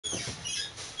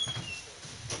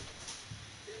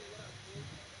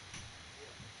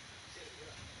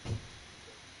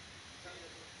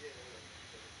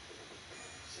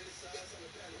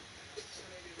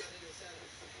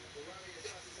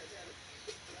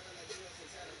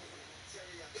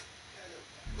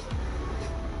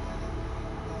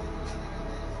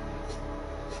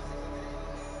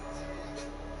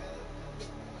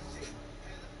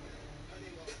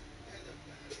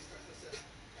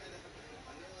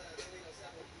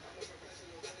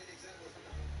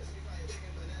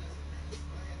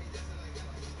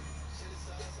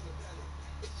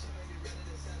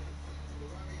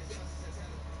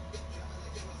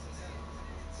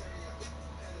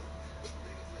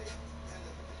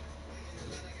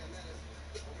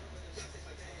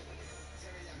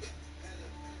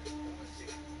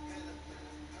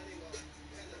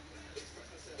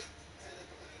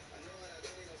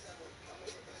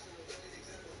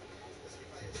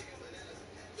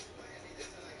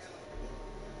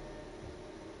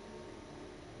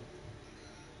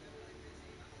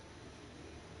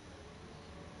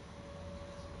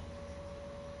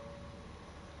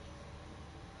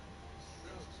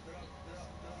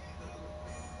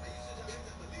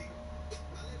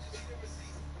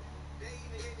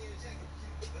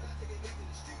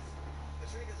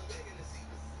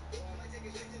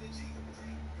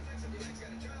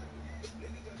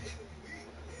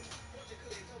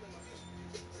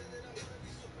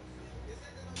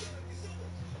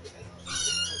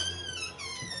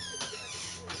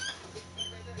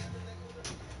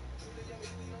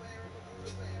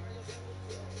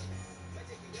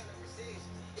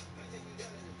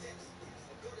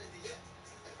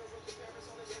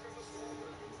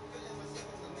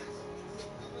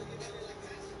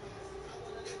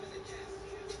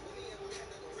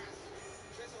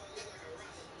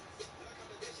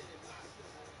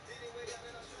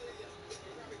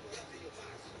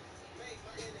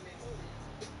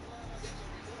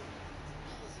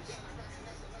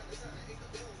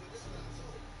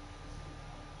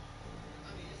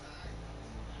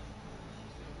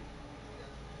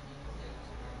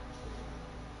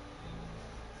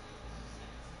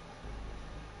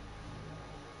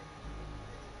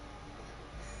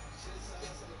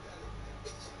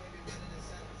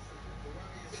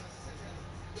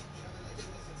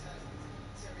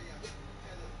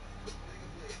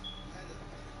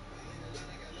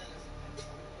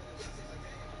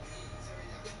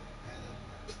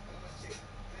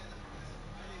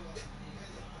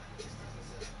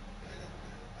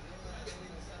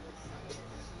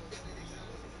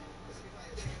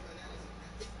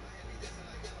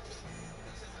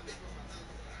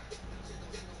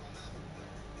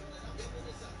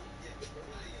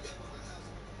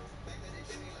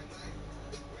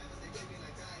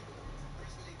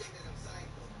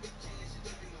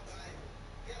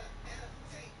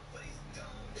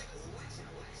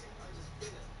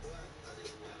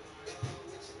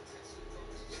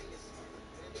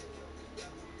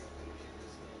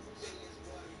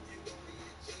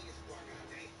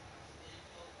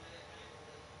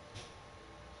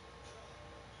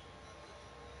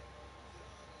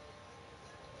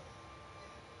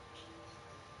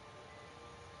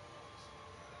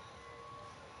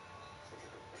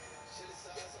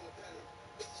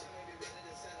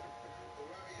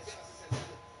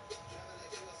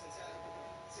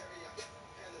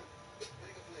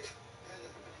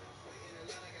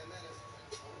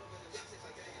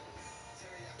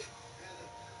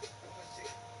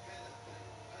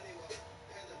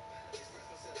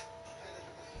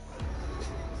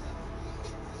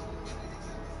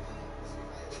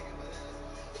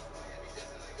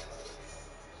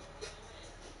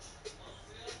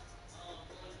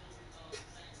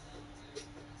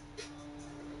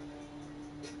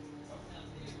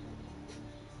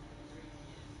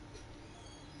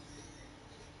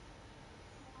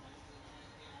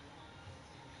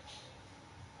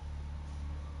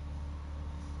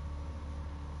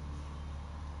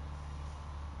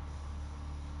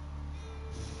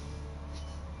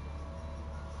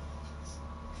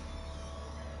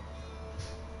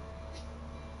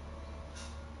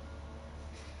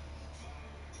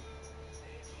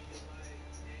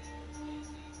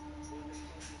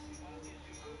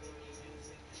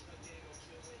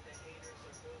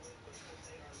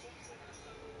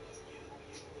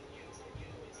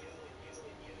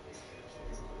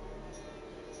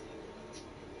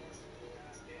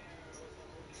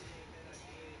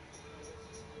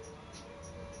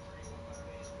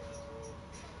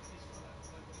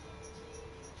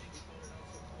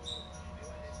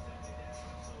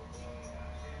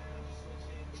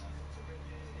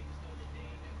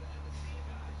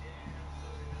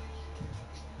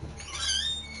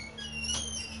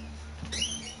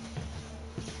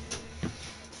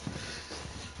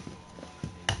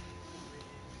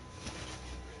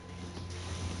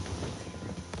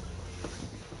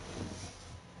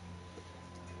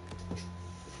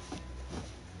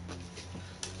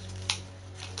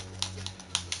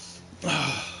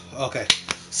Okay,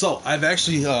 so I've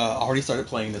actually already started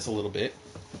playing this a little bit.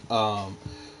 I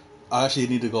actually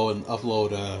need to go and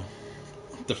upload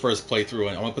the first playthrough,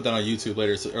 and I'm gonna put that on YouTube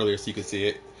earlier so you can see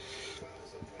it.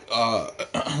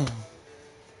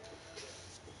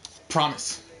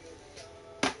 Promise.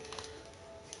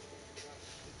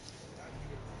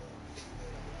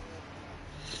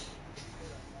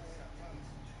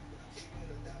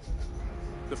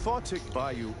 The Fawtick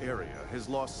Bayou area has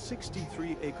lost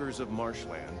 63 acres of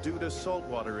marshland due to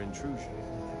saltwater intrusion.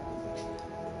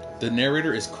 The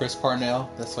narrator is Chris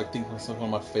Parnell. That's I think one of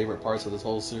my favorite parts of this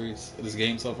whole series, this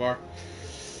game so far.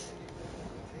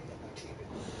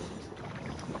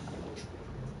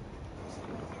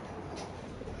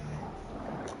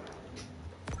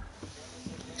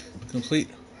 Complete.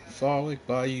 Fawtick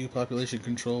Bayou Population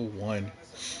Control 1.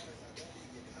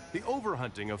 The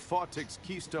overhunting of Fawtick's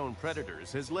keystone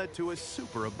predators has led to a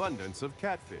superabundance of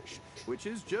catfish, which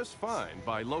is just fine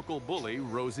by local bully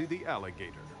Rosie the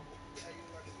alligator.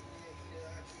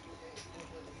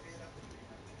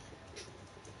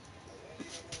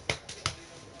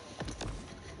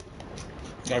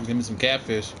 Gotta give me some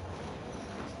catfish.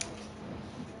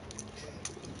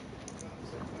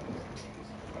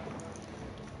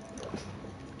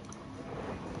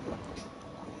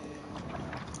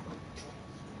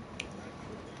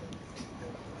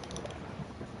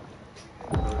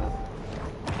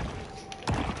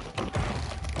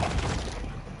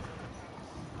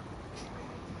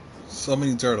 So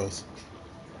many turtles.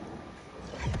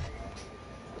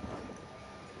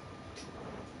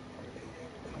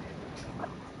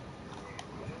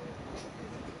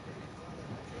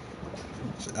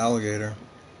 It's an alligator.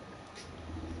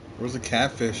 Where's the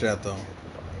catfish at though?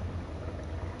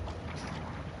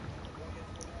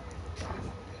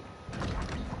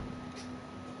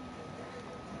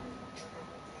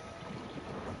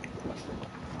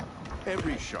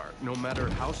 Every shark, no matter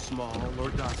how small or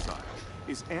docile,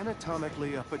 is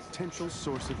anatomically a potential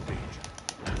source of danger.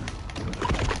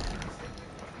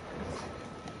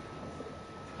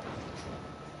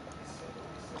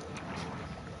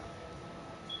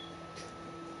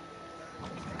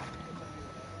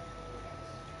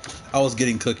 I was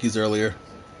getting cookies earlier.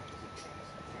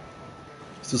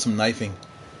 Let's do some knifing.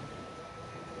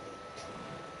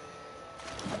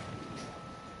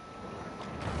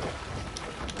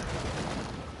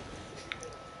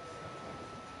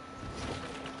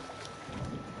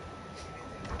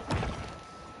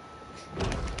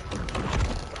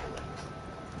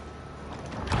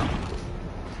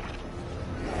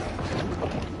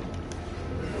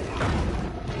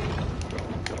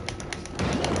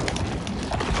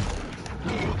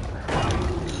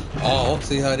 Oh,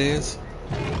 see how it is?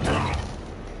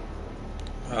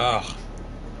 Ah.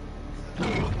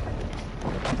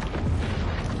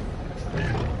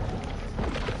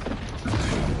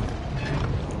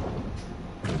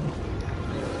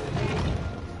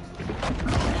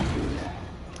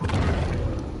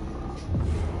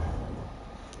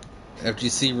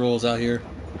 FGC rules out here.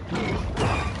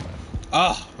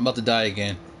 Ah, I'm about to die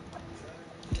again.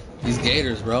 These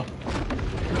gators, bro.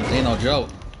 They ain't no joke.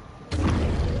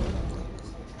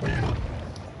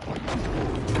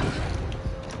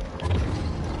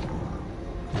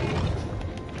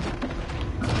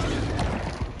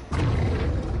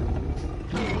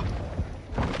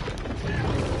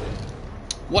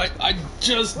 What? I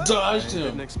just dodged him.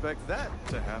 Didn't expect that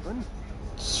to happen.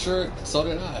 Sure, so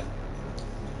did I.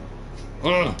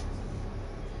 Ugh.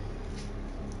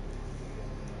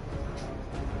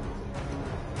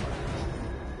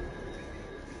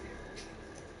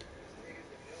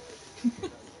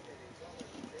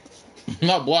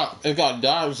 Not blocked. It got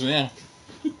dodged now.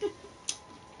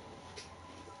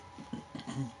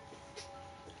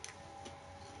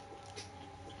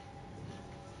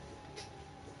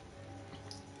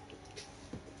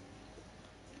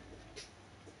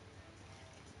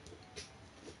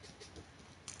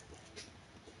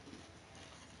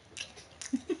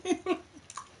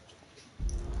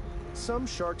 Some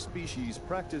shark species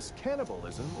practice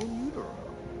cannibalism in utero.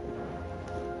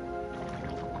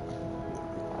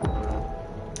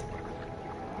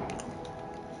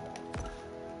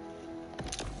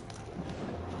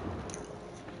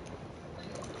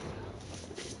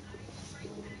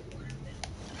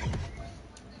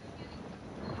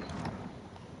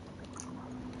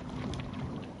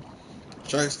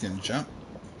 Sharks can jump.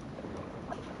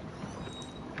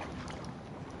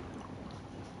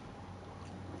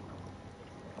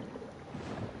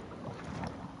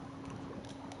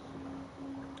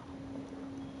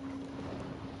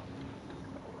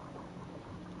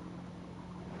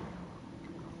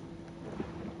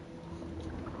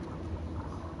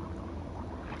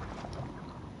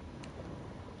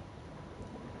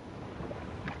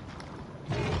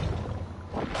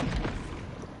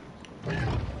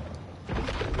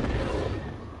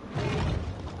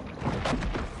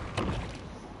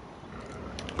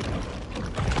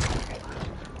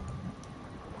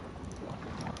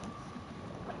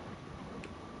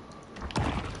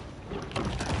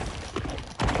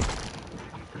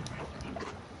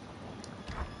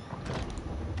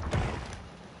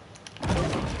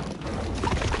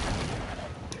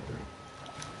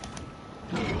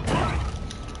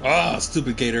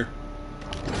 Stupid gator.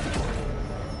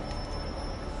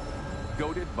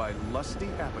 Goaded by lusty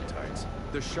appetites,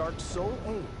 the shark's sole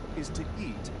aim is to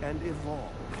eat and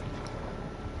evolve.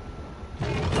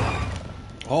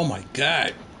 Oh my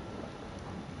god.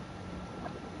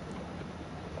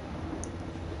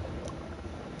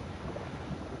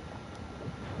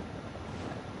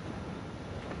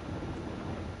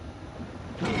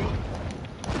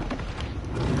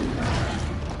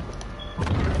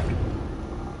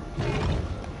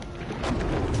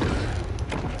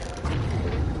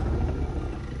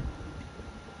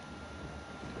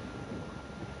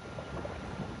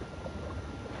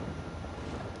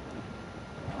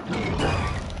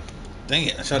 Dang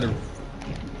it, I tried to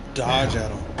dodge at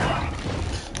him.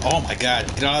 Oh my god,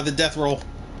 get out of the death roll.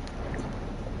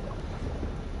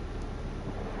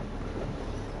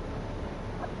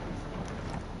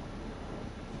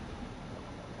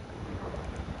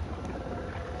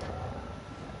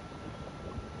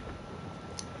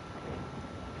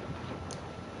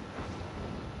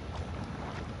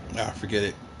 Ah, forget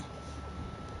it.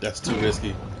 That's too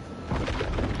risky.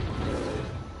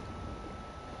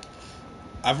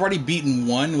 I've already beaten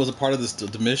one, was a part of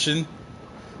the mission,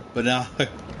 but now,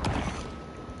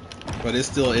 but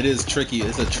it is tricky.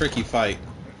 It's a tricky fight.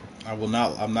 I'm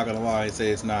not gonna lie and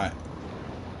say it's not.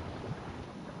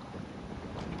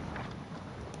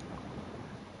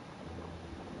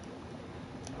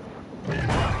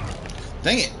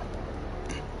 Dang it!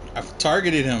 I've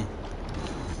targeted him.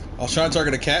 I was trying to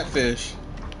target a catfish.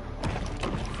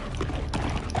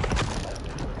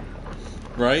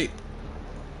 Right?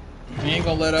 He ain't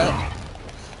gonna let up.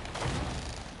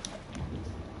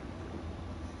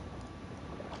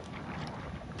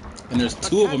 And there's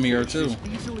two of them here too. Is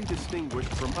easily distinguished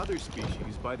from other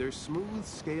species by their smooth,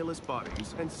 scaleless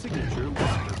bodies and signature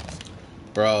whiskers.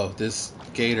 Bro, this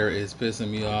gator is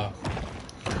pissing me off.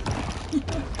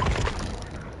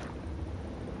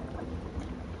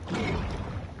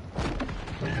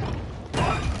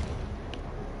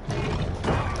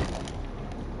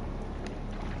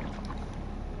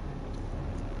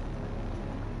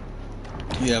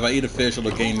 Yeah, if I eat a fish,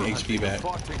 it'll gain HP back.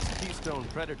 Fawtick's keystone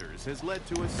predators has led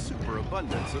to a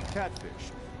superabundance of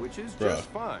catfish, which is just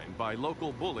fine by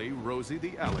local bully Rosie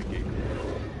the alligator.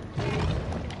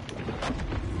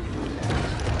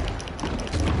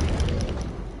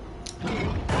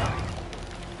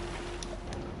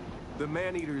 The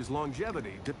man-eater's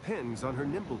longevity depends on her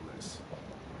nimbleness.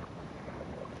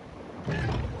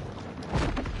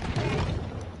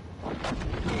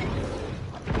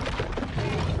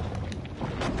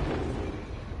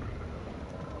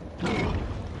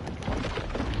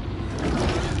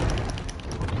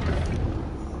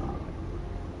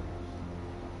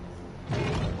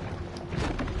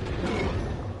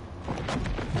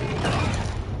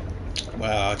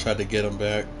 Wow, I tried to get him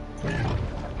back.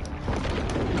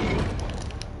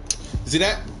 See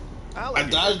that? I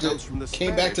dodged it,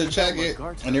 came back to check it,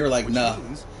 and they were like, nah.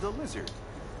 The lizard,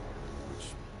 which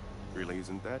really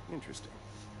isn't that interesting.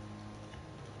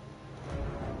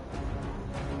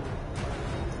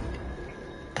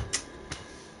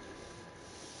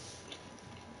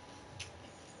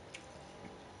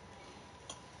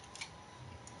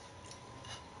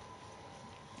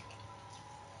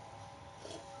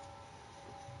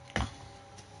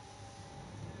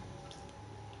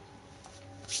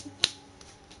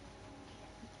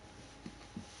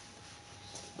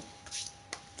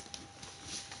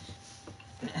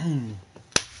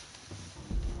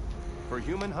 For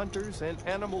human hunters and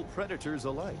animal predators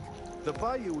alike, the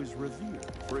bayou is revered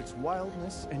for its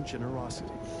wildness and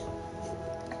generosity.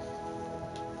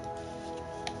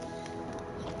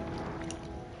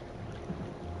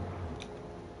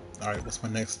 Alright, what's my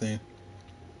next thing?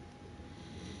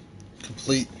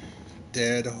 Complete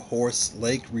Dead Horse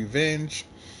Lake Revenge.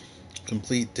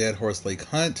 Complete Dead Horse Lake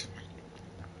Hunt.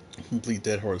 Complete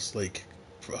Dead Horse Lake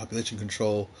Population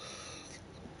Control.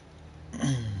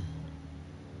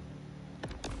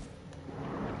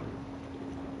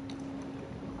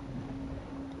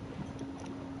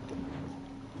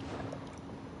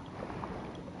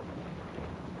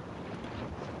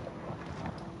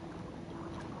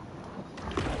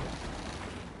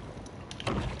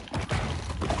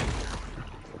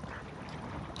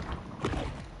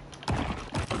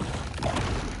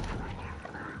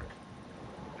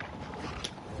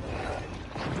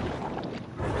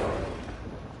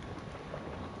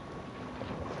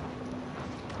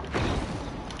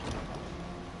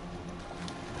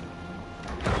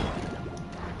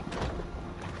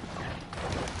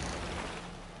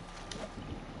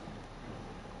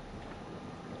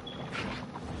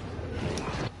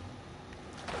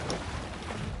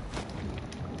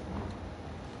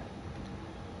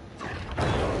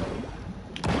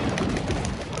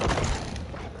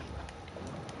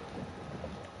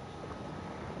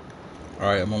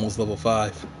 Alright, I'm almost level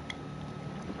 5.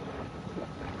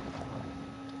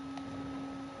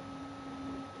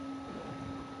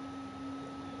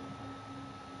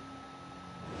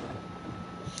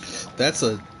 That's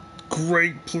a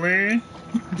great plan.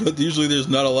 But usually there's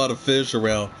not a lot of fish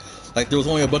around. Like, there was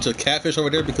only a bunch of catfish over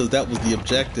there because that was the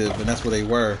objective, and that's where they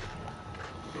were.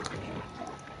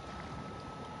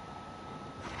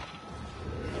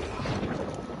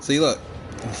 See, look.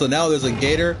 So now there's a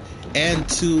gator and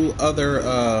 2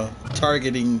 other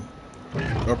targeting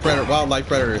or wildlife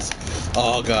predators.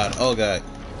 Oh god, oh god.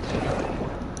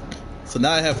 So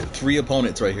now I have 3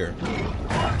 opponents right here.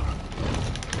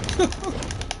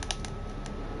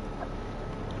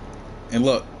 And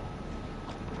look.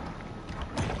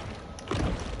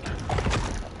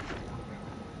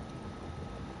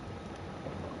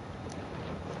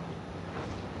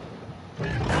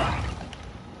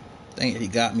 Dang it, he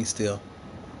got me still.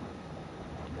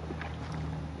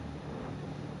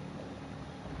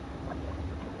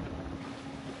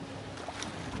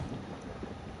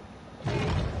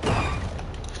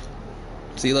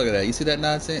 See, look at that. You see that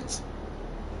nonsense?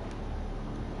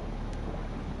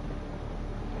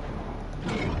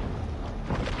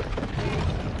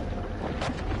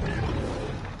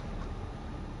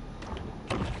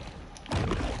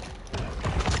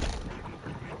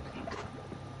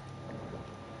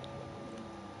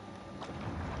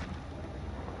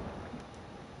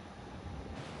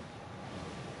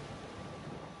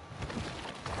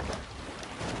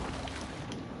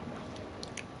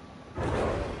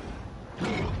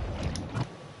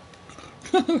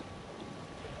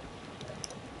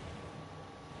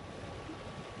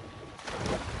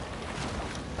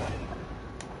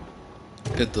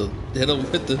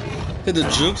 hit the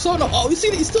jukes on him. Oh, you see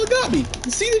that? He still got me.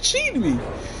 You see that cheating me?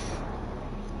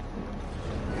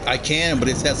 I can, but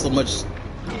it's had so much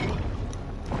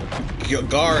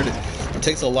guard. It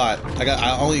takes a lot.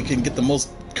 I only can get the most.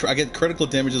 I get critical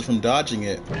damages from dodging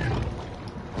it.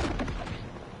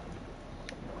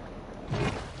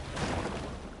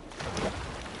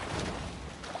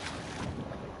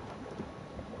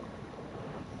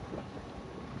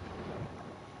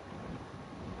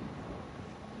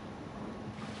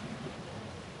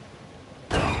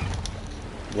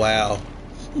 Wow.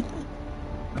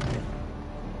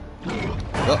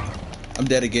 Well, I'm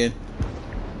dead again.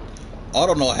 I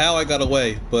don't know how I got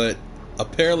away, but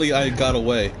apparently I got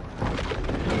away.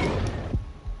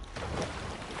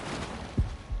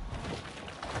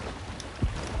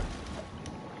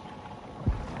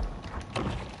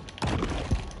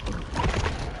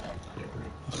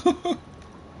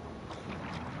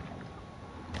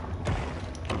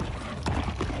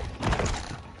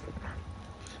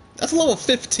 That's level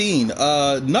 15.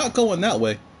 Not going that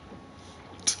way.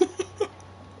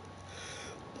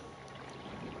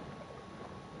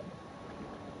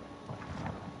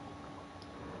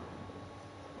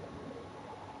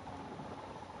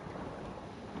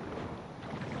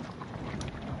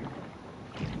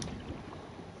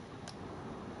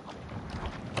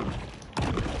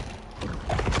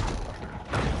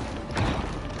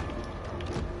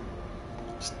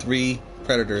 There's 3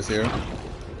 predators here.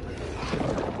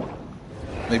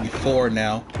 Maybe 4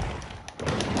 now.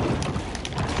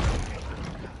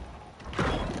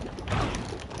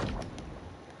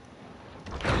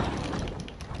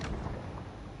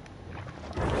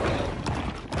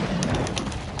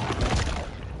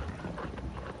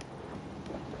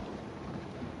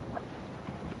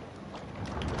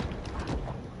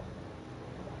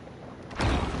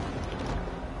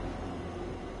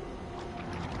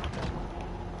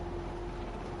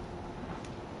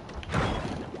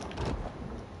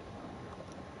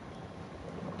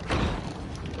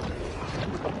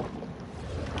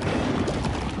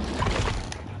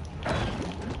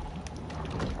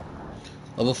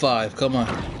 Level 5, come on.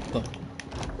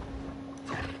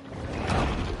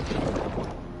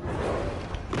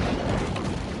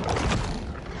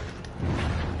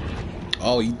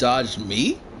 Oh, he dodged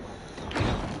me?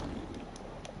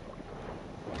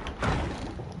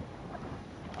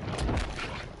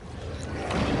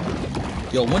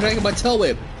 Yo, when did I get my tail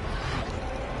whip?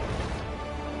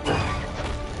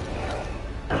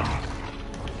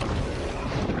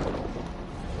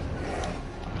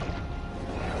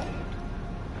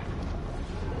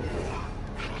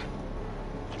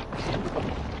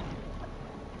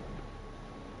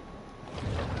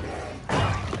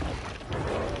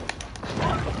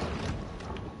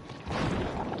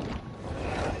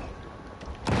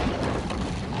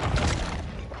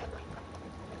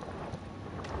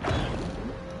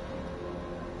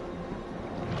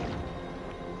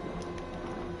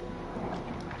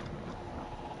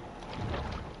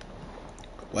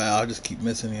 Wow, I just keep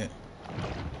missing it.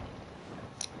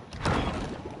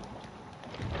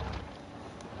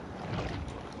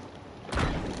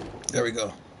 There we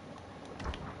go.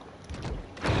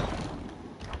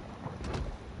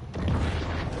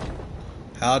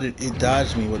 How did it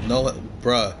dodge me with no...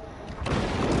 Bruh.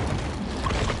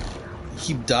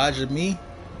 Keep dodging me?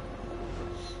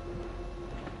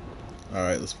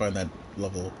 Alright, let's find that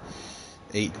level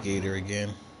 8 gator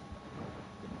again.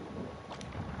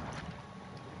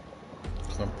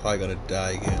 So I'm probably gonna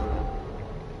die again.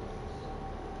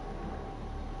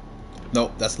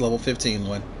 Nope, that's level 15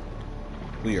 one.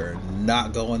 We are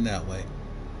not going that way.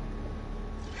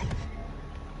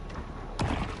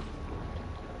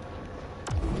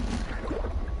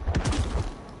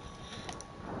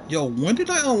 Yo, when did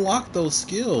I unlock those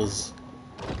skills?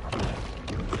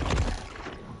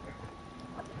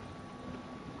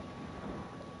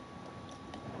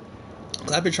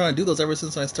 I've been trying to do those ever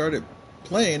since I started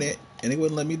playing it, and it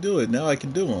wouldn't let me do it. Now I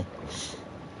can do them.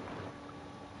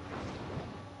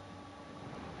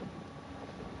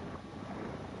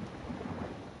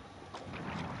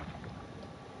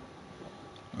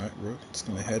 Alright, we're just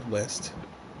gonna head west.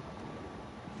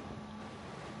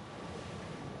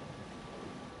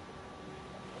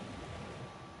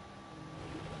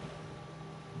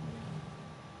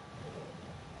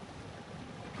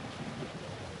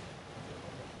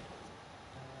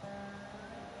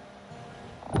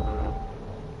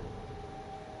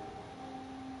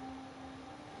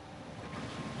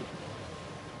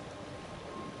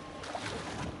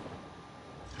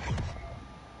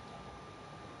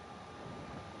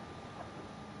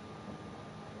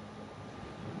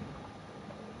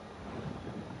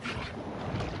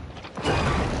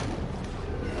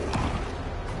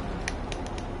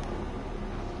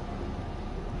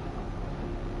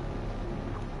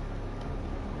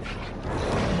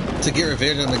 To get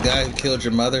revenge on the guy who killed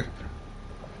your mother.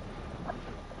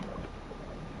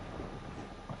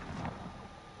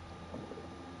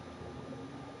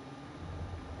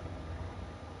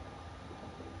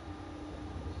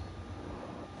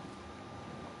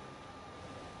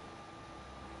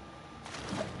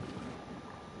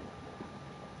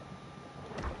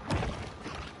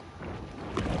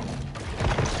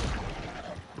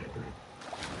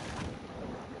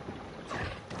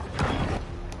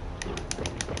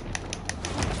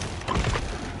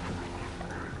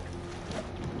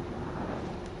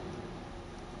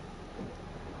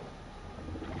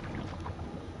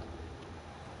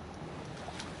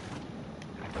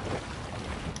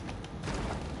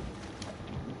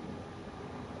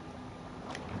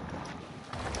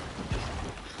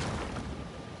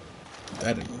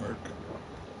 That didn't work.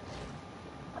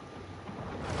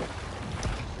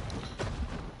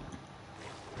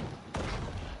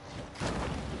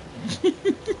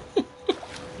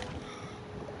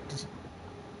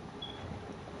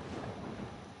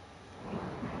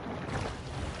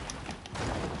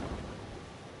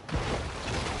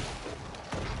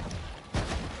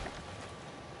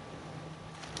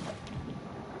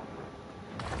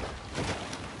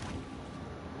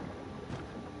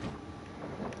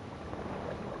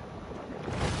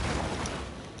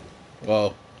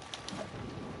 Whoa.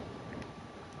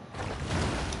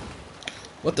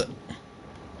 What the?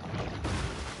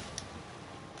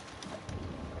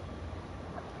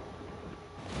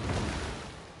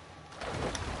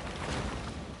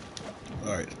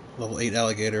 Alright, level 8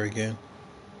 alligator again.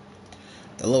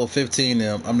 At level 15,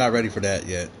 I'm not ready for that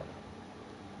yet.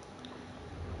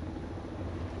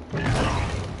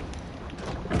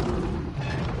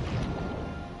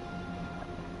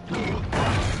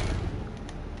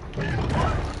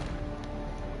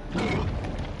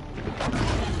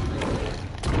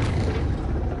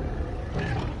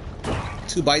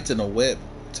 Two bites in a whip.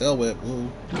 Tail whip.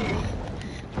 Ooh.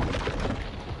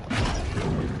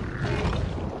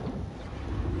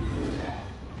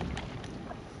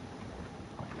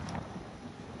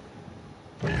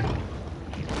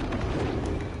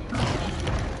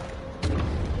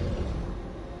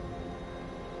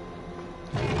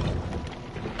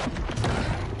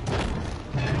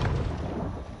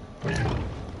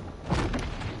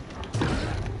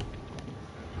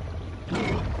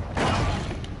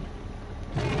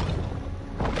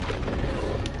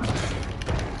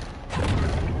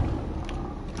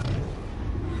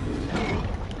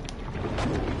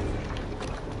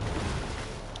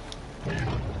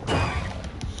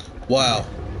 Wow.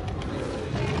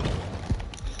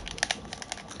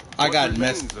 I got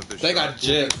messed. They got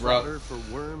gypped, bro. For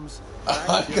worms,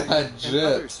 I got and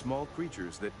other gypped. small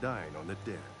creatures that dine on the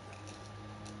dead.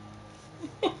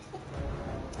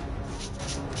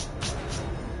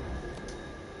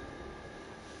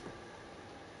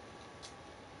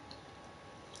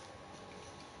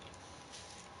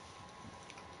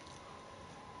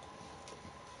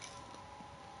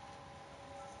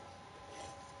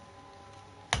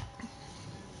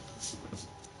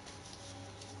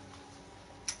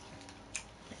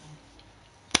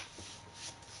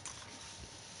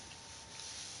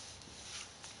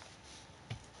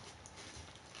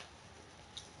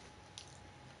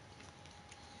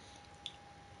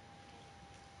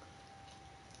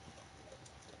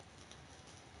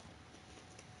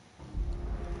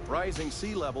 Rising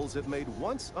sea levels have made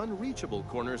once unreachable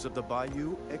corners of the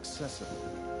bayou accessible.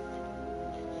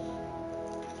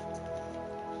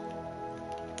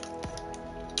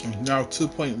 Now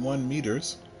 2.1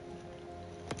 meters.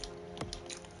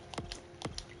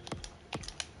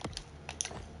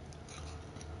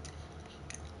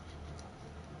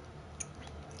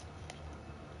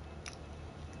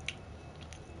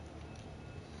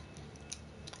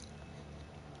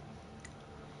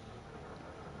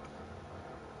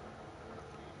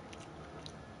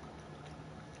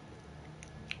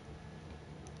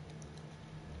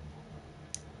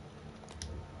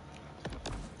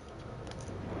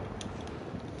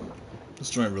 This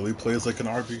joint really plays like an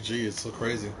RPG. It's so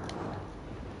crazy.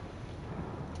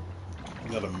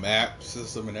 You got a map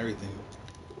system and everything.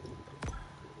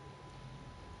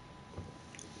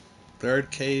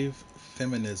 Third cave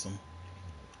feminism.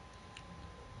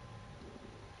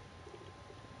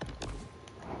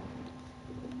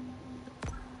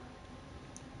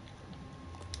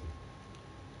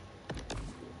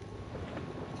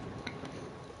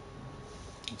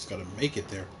 Just gotta make it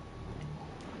there.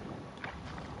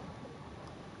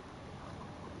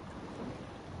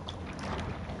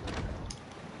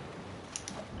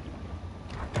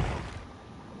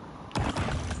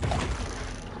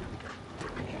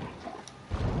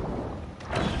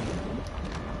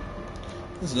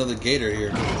 There's another gator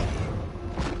here.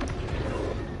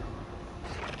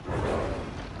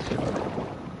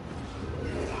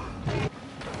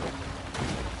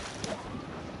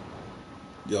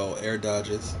 Yo, air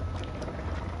dodges.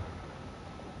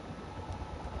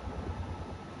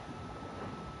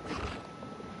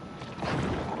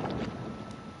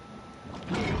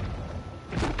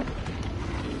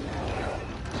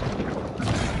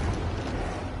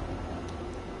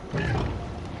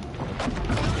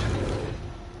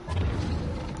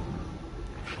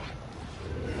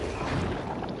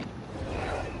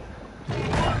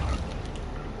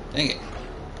 Dang it.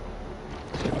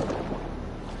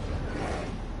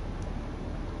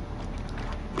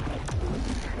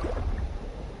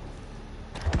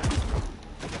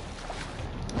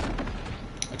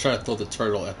 I try to throw the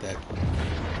turtle at the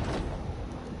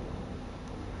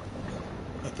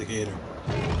gator.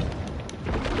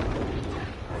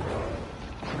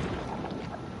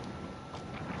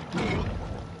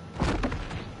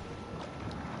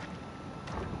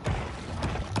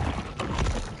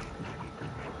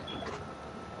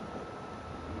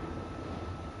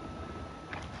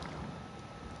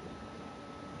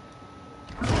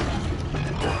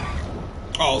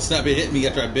 Oh snap, it hit me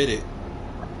after I bit it.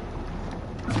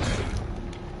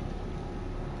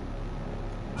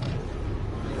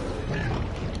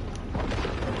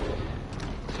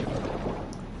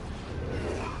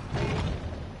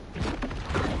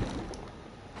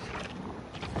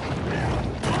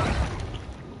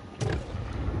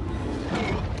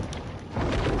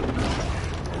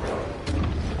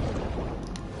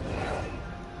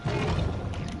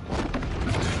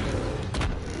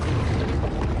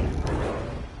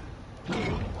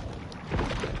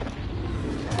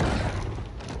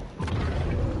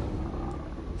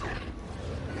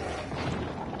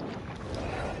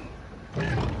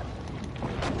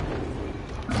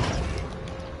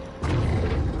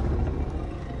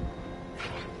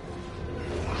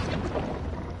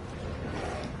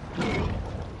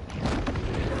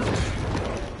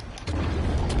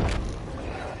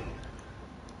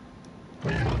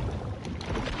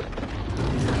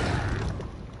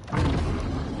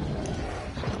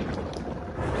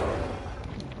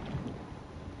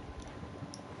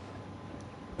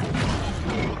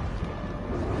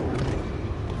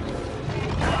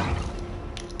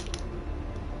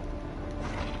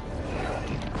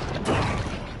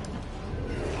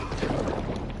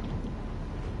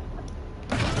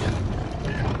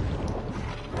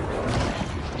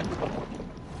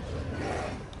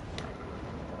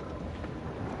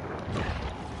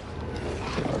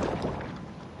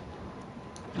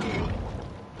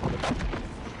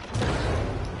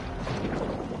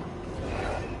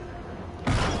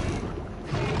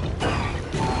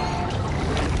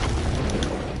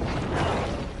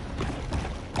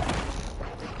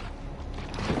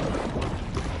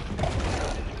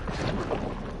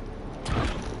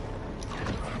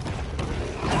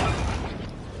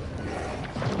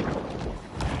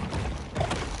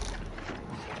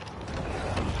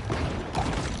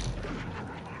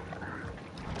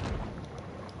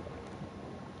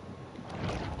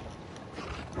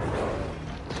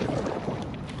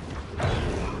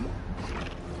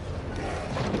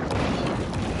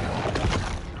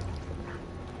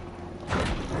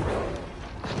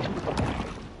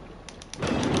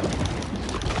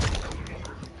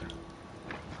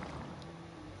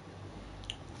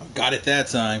 Got it that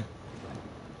time.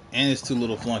 And it's two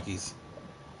little flunkies.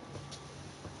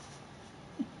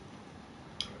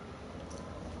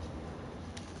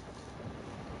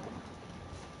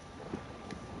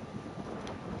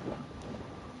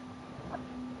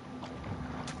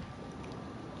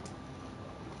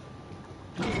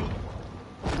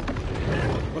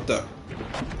 What the?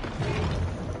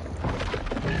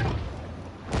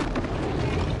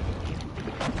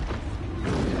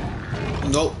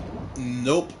 Nope.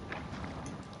 Nope.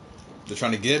 They're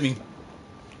trying to get me.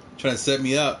 Trying to set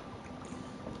me up.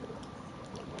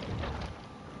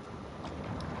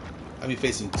 I be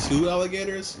facing two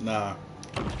alligators? Nah.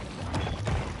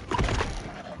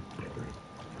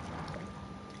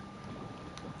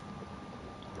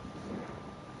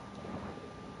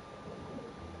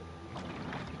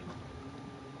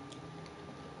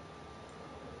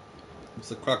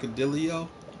 It's a crocodilio.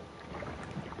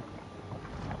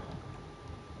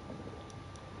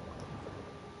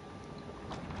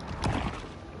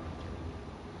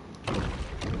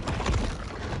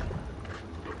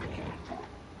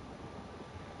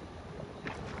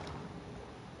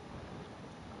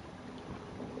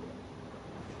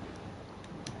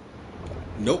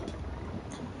 Nope.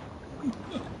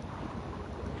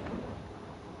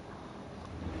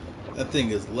 That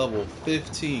thing is level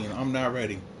 15. I'm not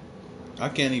ready. I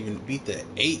can't even beat the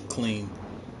 8 clean.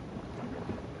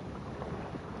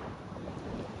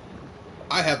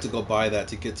 I have to go buy that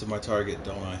to get to my target,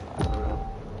 don't I?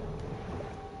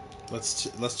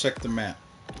 Let's check the map.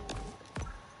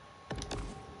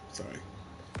 Sorry.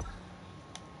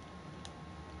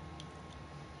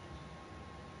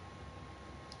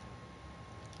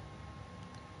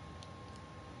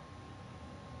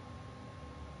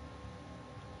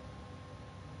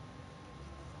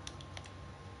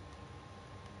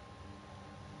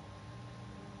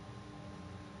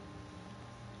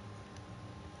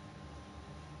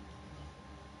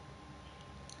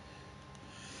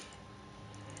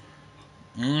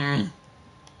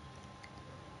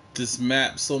 This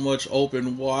map, so much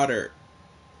open water.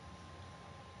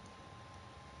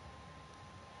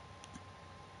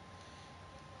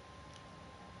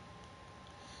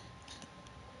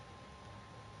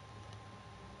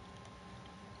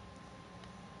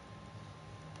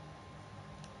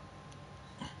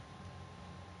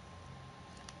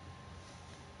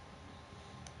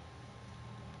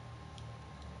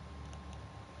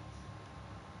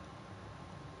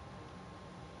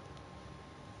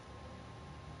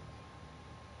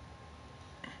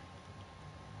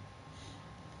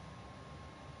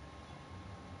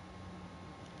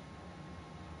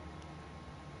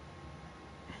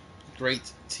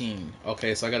 Great team.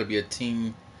 Okay, so I gotta be a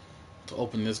team to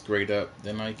open this grate up.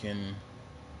 Then I can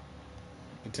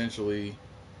potentially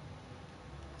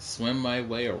swim my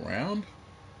way around.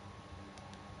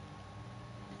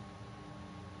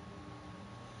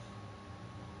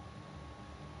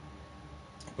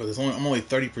 But I'm only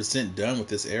 30% done with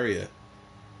this area.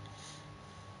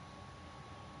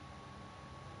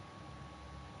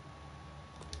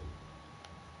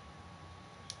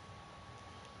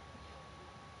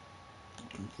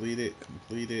 Complete it,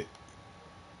 complete it.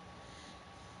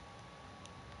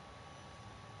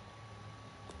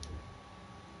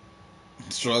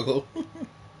 Struggle.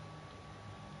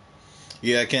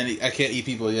 Yeah, I can't eat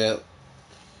people yet.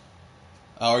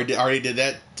 I already did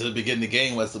that to begin the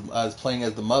game. I was playing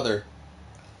as the mother.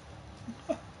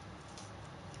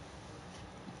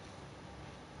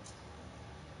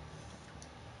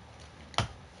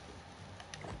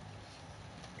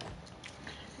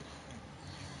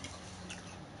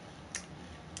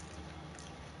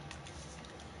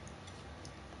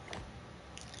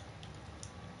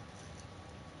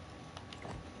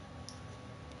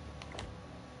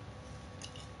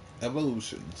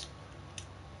 Evolutions.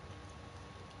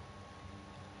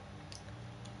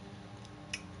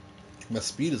 My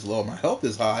speed is low. My health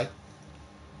is high.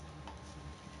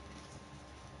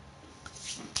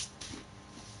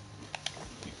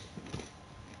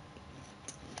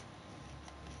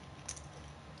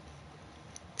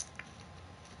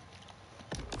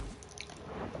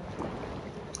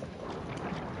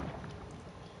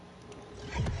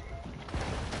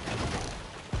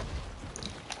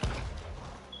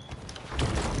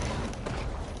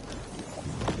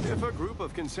 If a group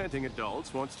of consenting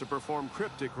adults wants to perform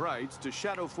cryptic rites to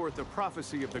shadow forth the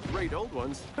prophecy of the great old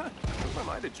ones, who am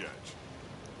I to judge?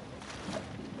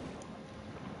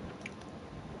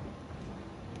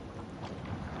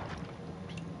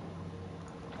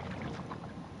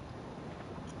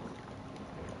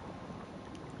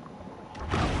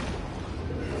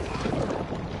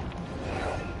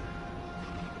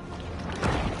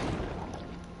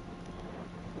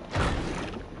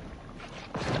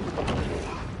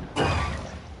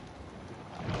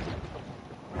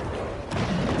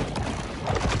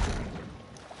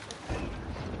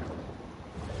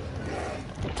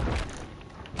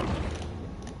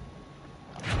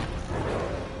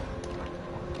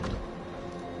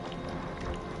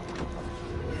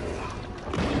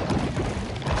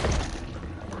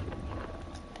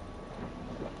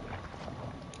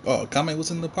 Oh, Kame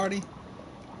was in the party?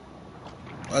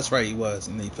 Oh, that's right, he was,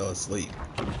 and then he fell asleep.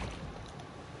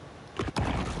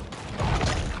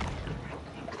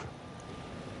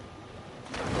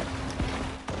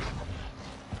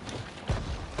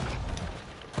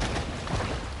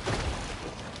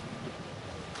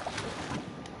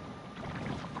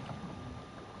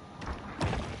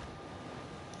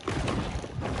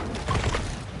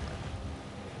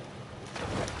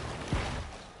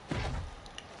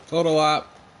 Photo op.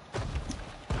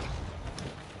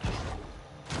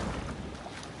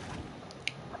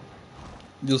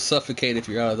 You'll suffocate if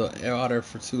you're out of the water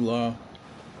for too long.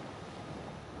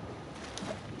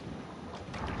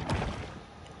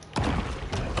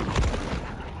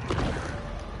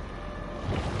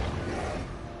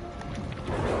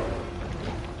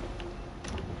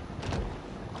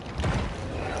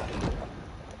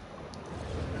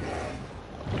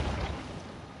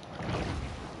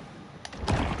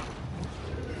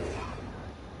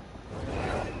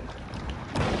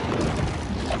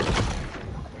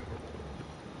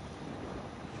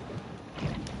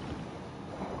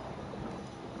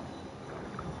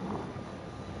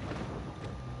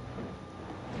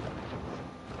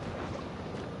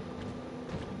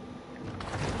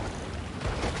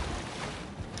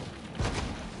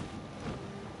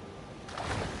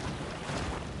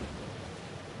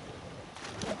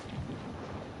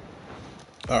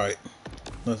 Alright,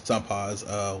 let's stop pause.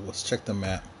 Let's check the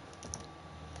map.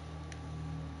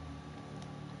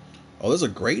 Oh, there's a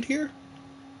grate here?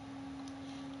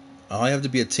 Oh, I have to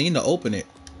be a teen to open it.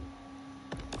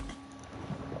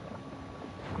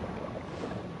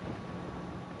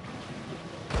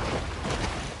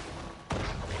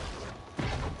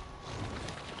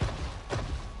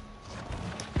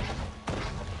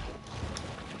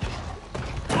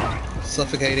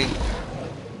 Suffocating.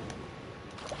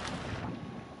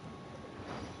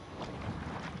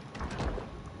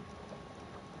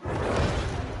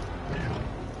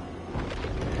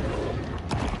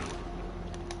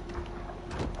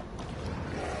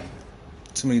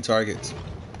 Too many targets.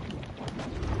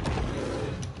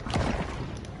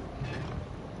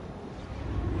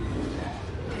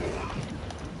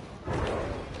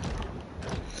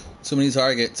 Too many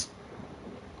targets.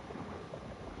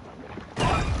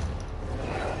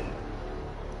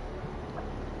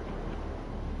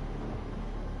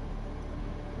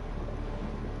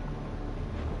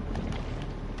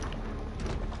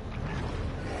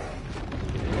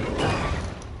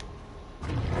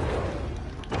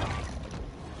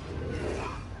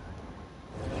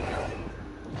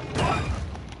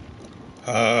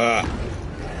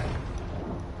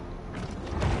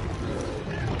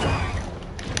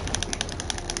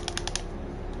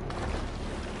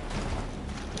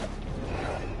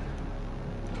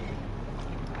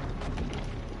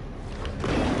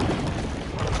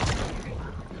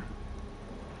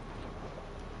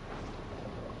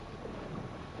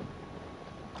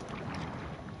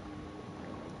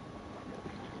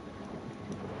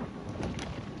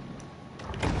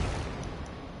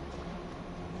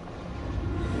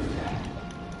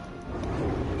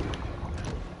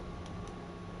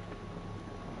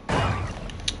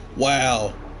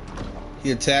 Wow.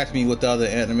 He attacked me without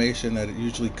the animation that it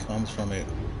usually comes from it.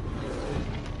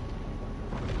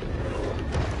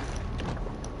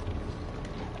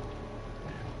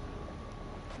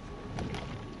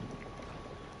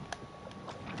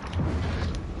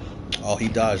 Oh, he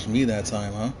dodged me that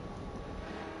time, huh?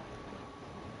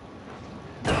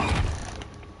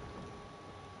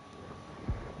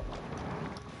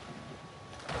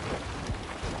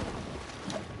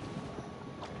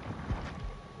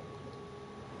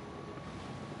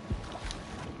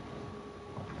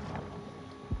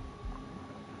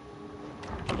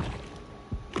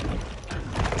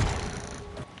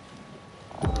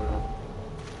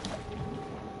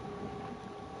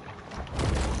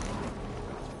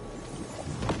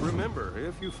 Remember,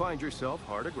 if you find yourself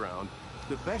hard aground,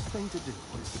 the best thing to do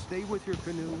is stay with your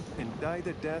canoe and die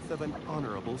the death of an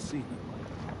honorable seaman.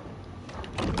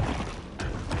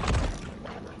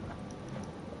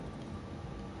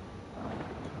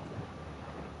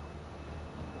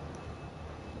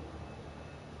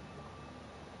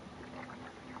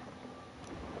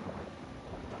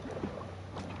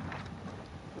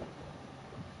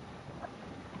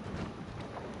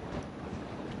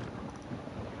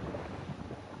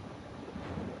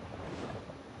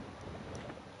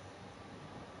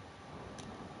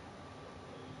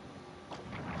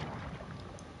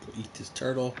 Eat this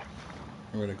turtle.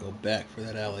 We're gonna go back for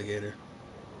that alligator.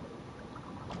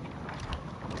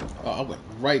 Oh, I went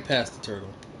right past the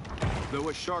turtle. Though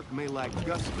a shark may lack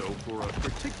gusto for a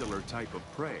particular type of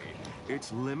prey,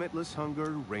 Its limitless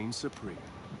hunger reigns supreme.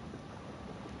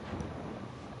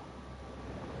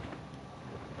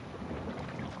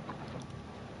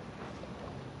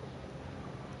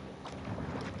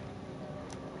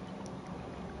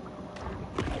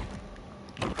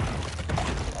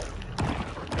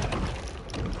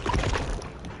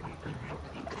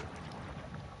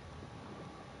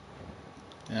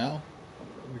 Now,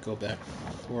 we go back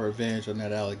for revenge on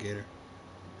that alligator.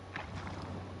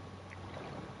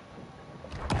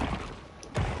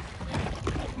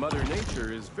 Mother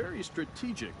Nature is very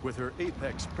strategic with her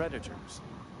apex predators.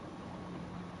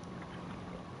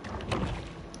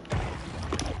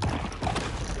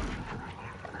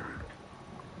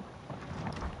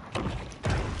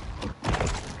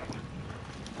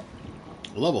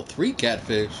 Level 3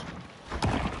 catfish.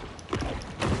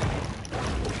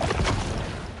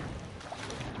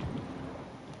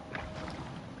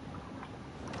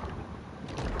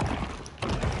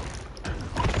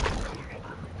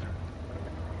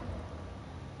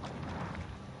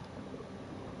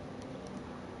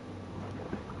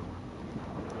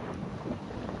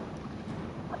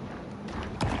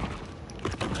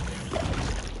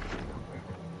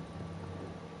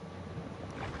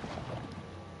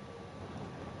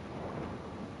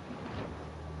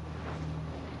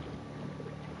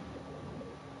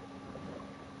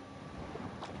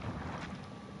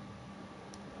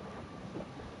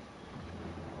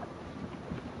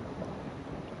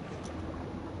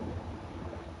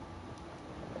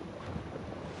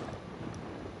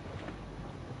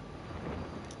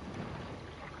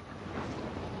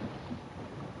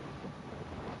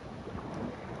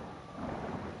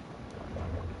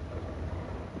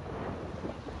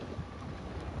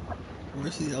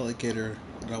 Where's the alligator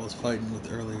that I was fighting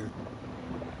with earlier?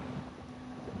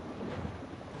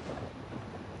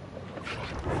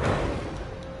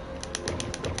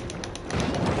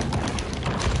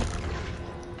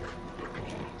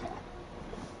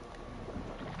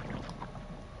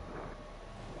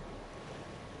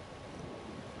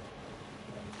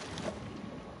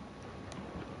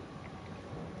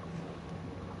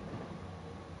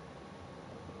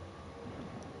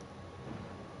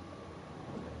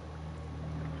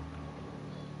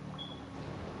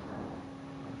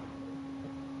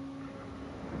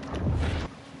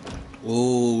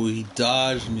 Oh, he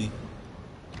dodged me.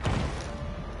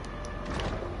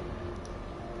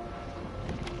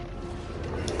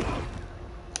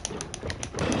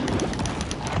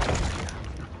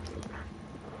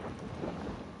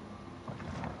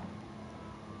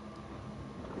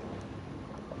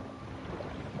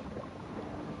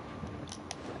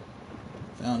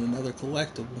 Found another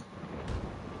collectible.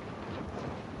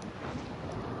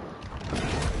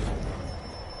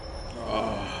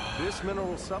 This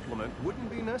mineral supplement wouldn't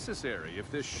be necessary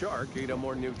if this shark ate a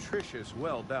more nutritious,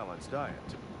 well-balanced diet.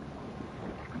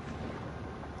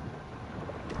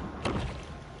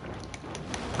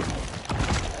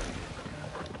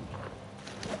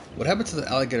 What happened to the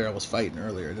alligator I was fighting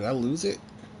earlier? Did I lose it?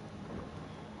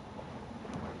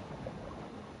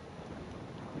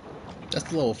 That's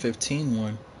the level 15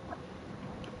 one.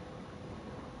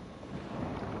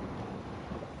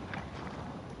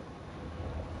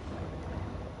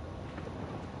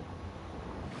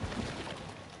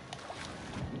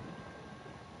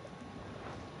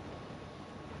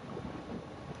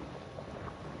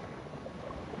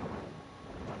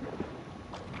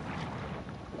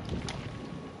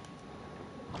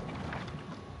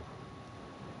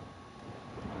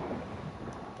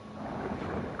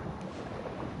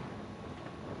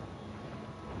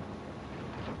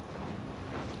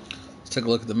 Let's take a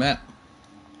look at the map.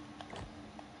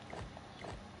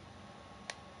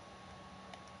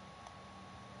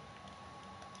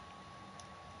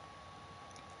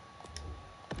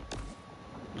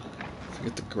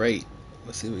 Forget the grate.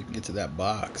 Let's see if we can get to that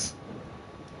box.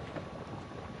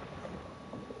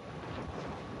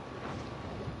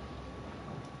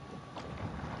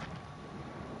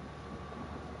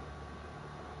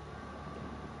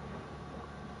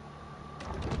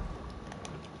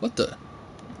 What the?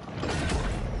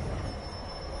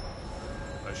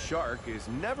 A shark is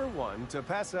never one to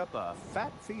pass up a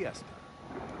fat fiesta.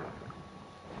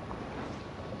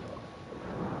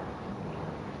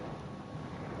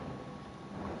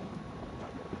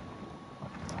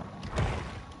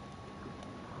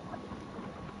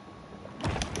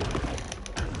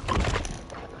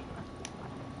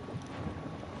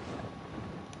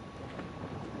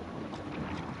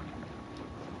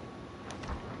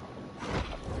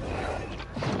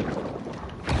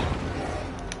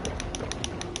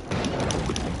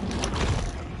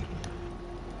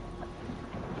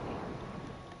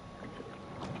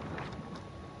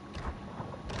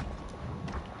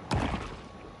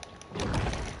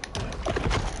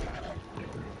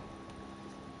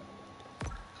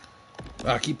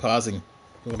 I keep pausing.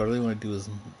 What I really want to do is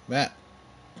map.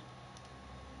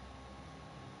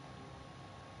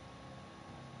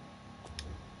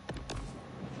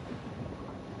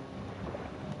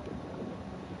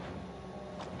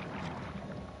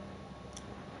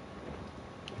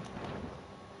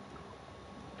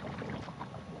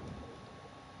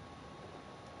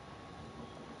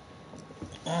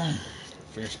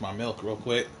 Finish my milk real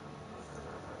quick.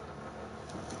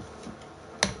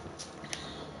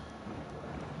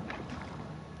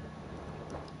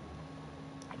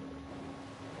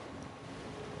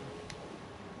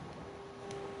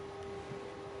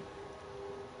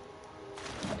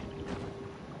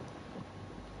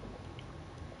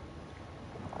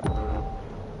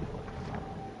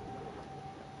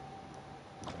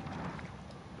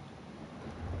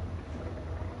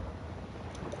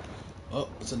 Oh,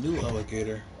 it's a new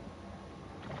alligator.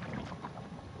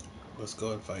 Let's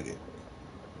go and fight it.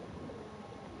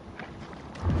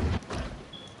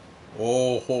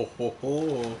 Oh, ho, ho,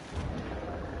 ho.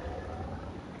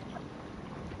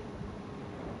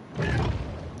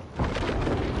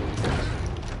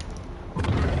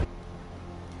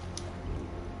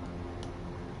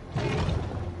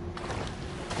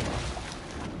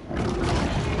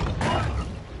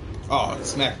 Oh, it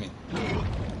smacked me.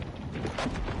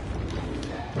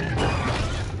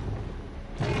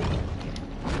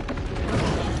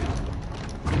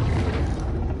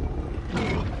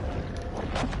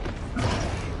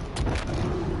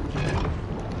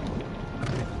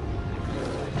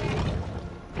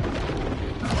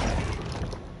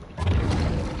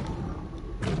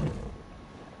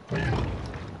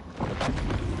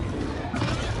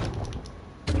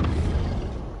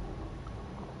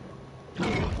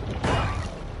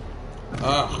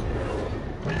 Ah.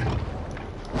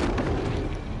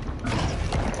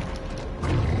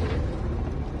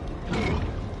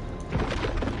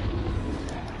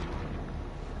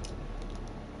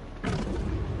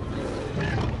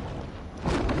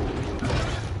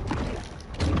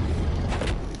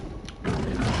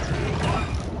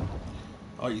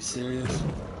 Are you serious?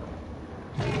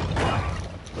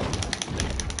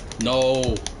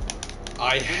 No.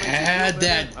 I had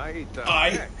that.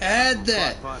 I had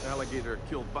that. Pot alligator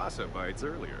killed Bassa bites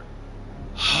earlier.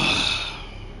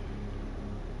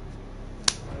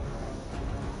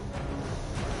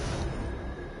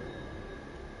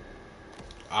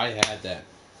 I had that.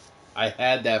 I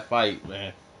had that fight,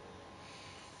 man.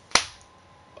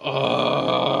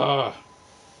 Oh,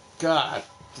 God,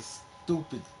 this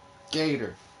stupid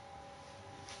gator.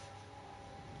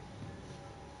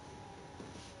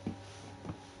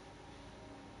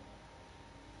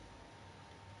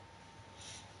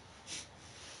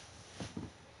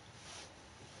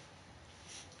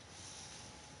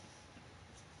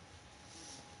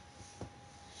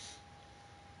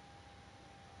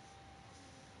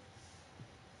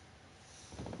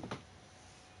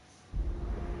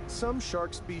 Some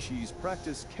shark species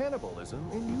practice cannibalism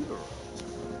in utero.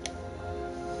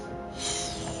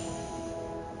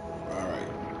 Alright,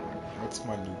 what's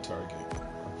my new target?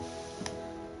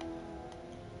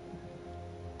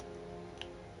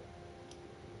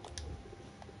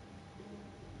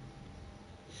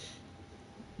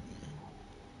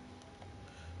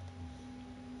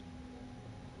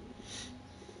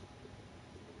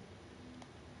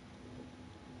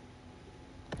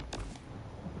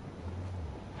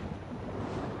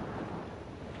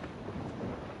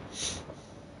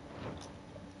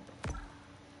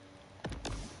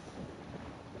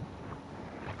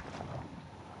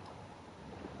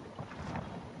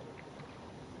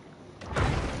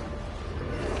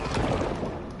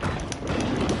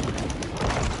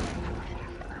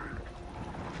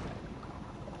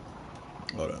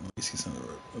 Hold on, let me see something.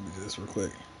 Let me do this real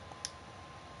quick.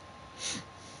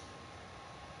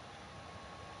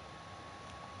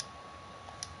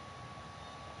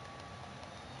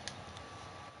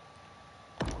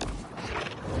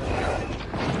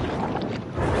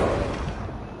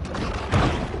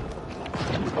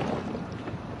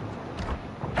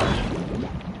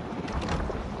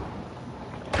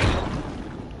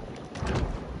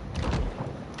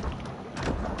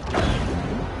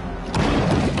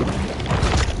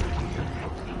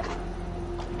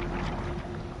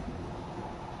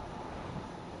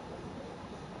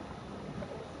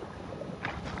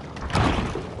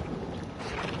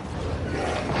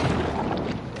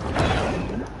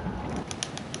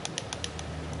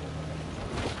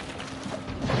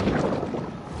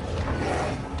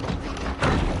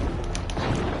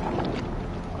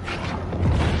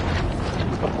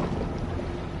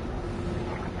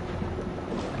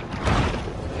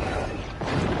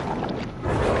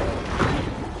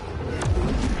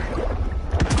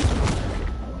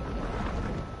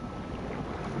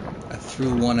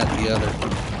 threw one at the other.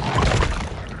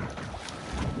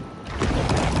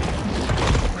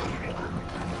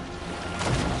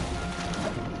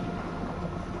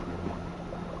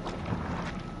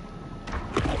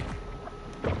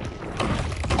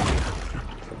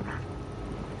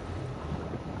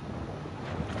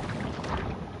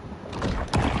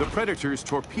 The Predator's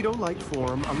torpedo-like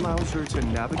form allows her to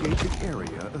navigate the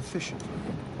area efficiently.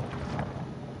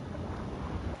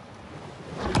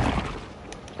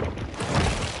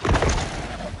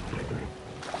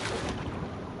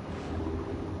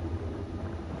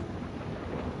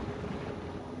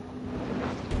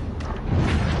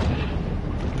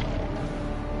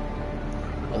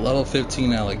 A level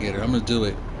 15 alligator. I'm gonna do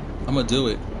it. I'm gonna do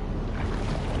it.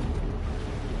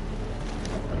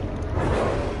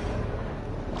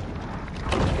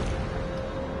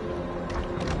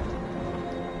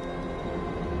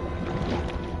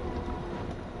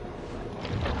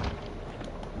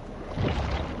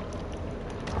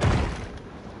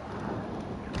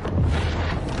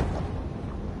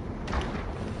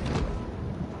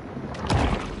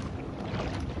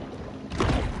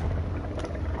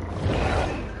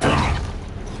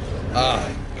 Ah,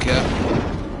 yeah.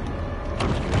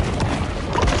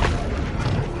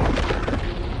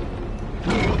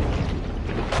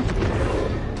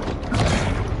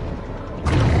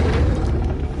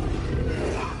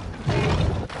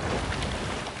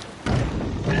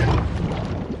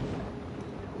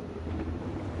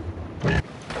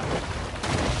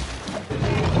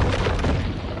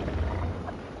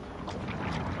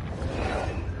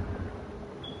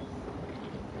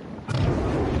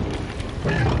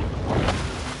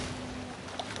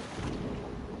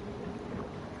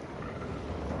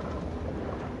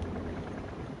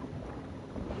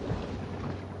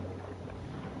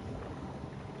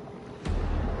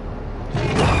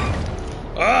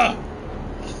 Ah!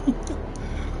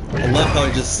 I love how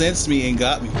it just sensed me and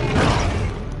got me.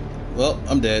 Well,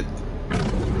 I'm dead.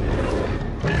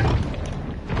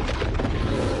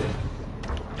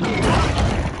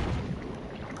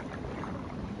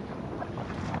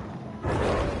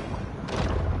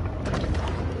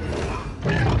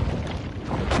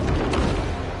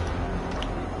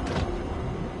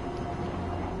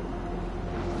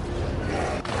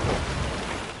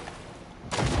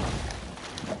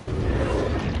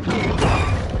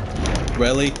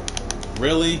 Really?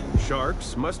 Really?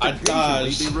 Sharks must I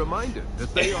occasionally dodged. be reminded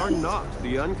that they are not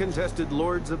the uncontested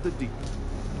lords of the deep.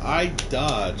 I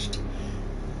dodged,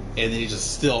 and then he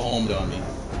just still homed on me.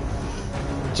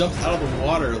 Jumped out of the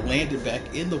water, landed back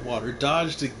in the water,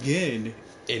 dodged again,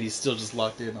 and he's still just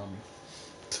locked in on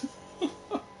me.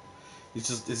 Is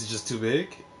it just too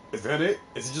big? Is that it?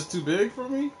 Is it just too big for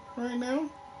me right now?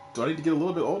 Do I need to get a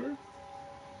little bit older?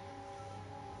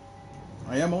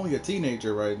 I am only a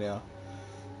teenager right now.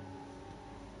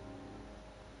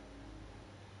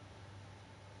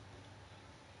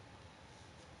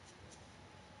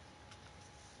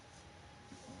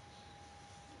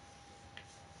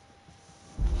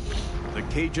 The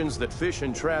Cajuns that fish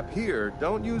and trap here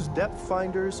don't use depth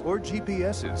finders or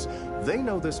GPSs. They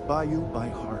know this bayou by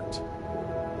heart.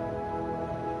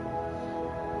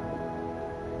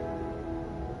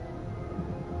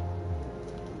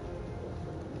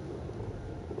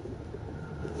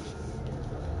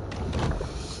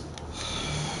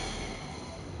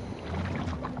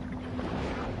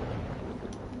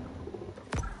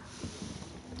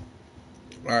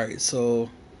 Alright, so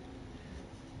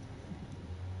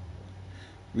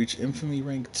reach infamy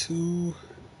rank 2.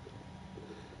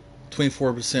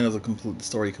 24% of the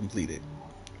story completed.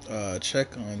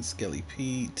 Check on Skelly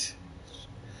Pete.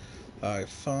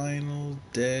 Find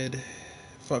dead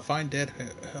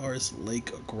Horse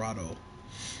Lake Grotto.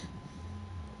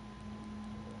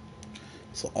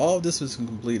 So all of this was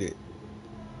completed.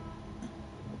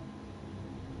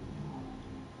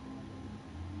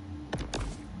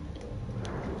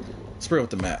 Spray with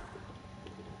the map.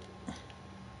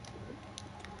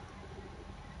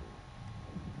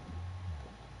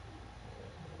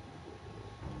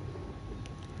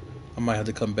 I might have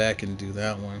to come back and do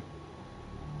that one.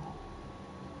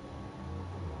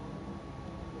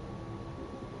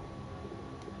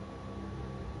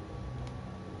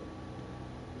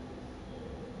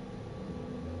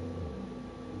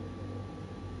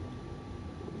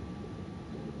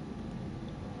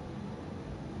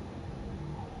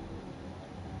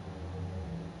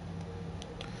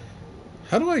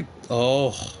 How do I...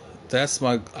 Oh, that's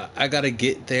my... I gotta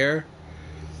get there.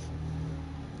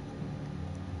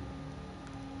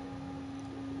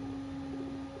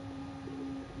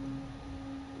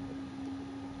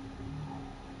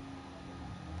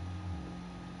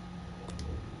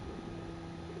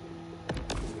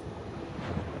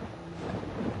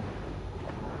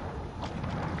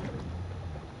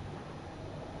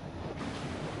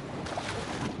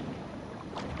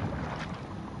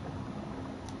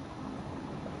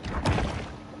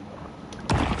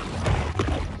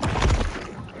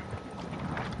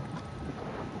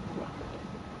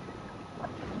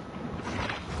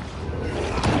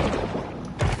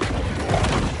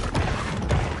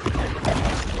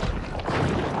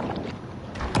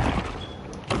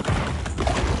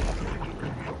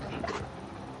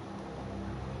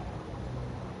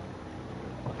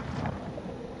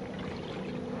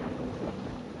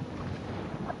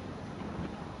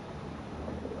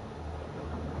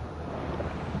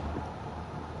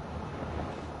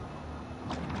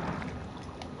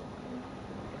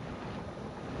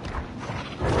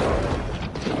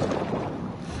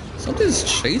 is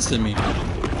chasing me?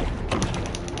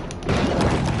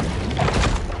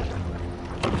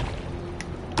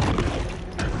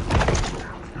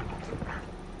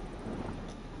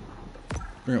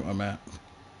 Bring up my map.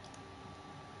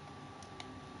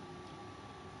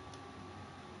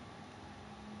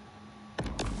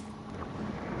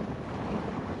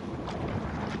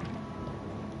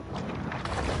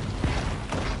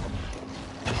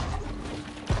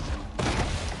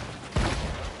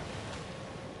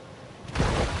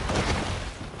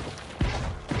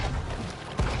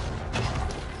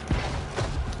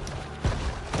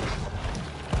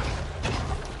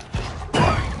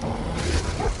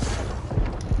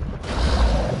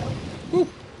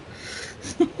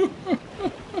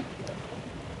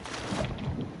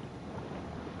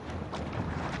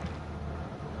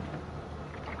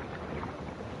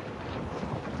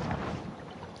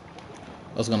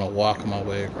 I was gonna walk my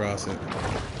way across it.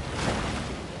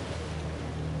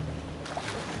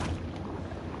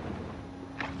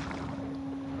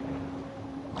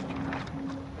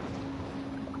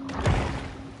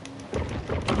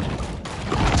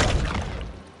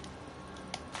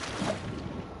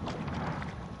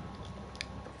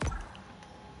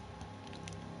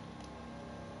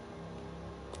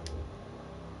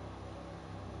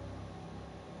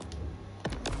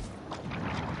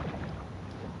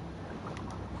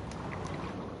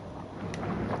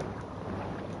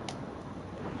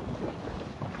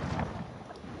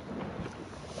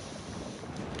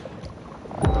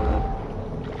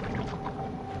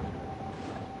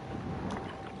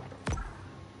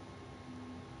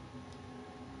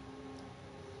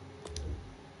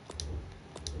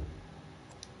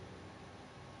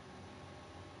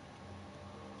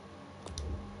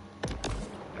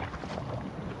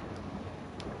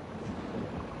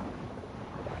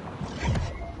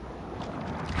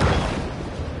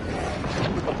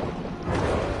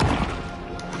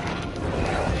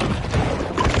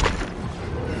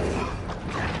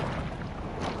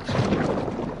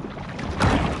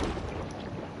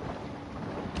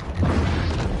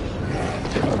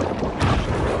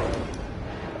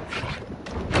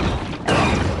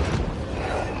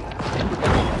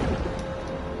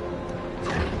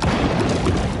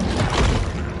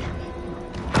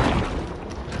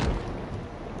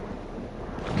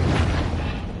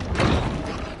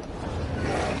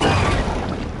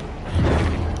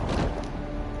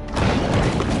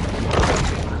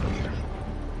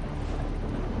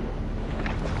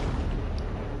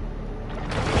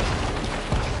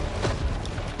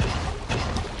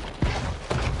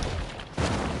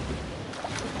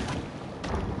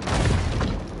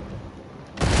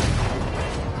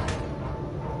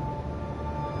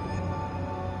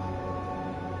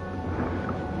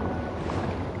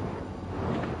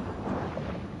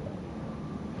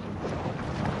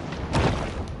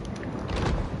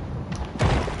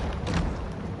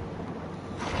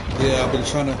 Yeah, I've been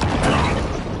trying to...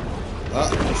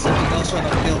 something else trying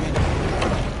to kill me.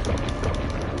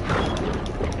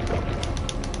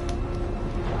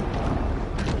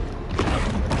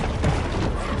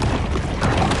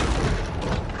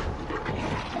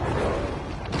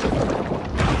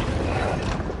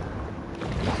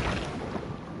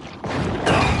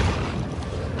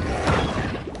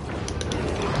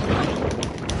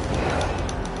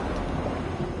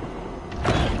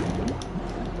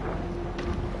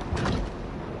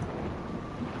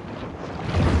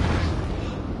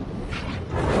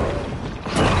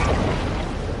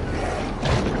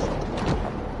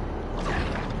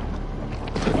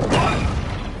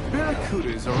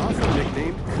 Barracudas are often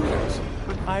nicknamed cooters,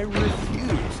 but I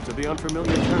refuse to be on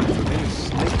familiar terms with any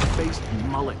snake-faced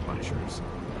mullet munchers.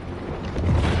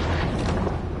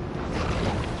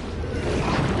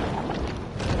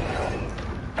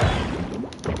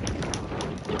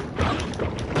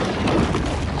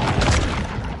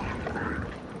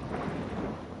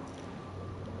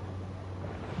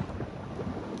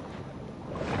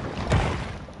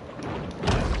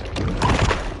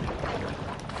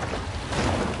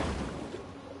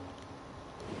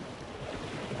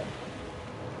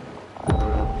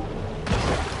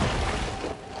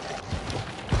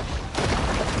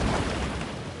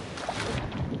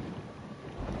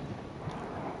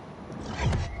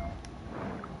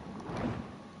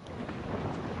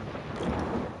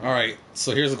 Alright,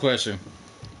 so here's the question.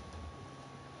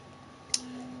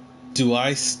 Do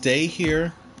I stay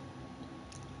here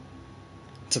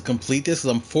to complete this?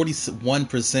 Because I'm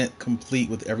 41% complete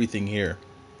with everything here.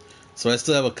 So I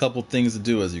still have a couple things to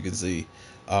do, as you can see.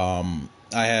 I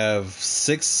have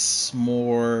 6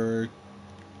 more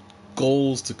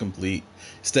goals to complete.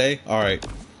 Stay? Alright.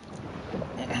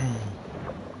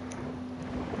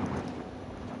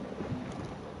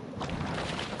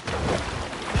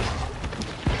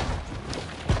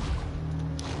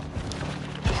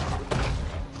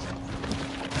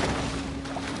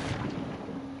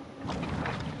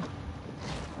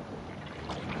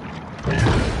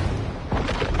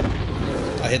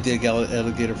 hit the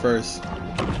alligator first.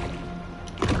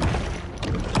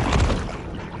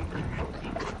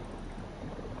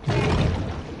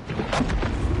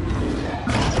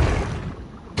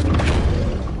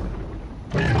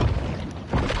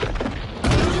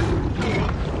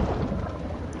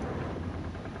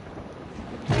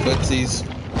 Footsies.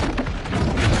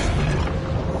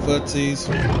 Footsies.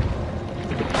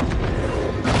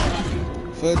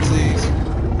 Footsies.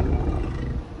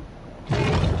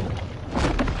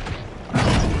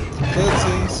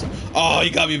 Footsies. Oh, he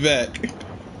got me back.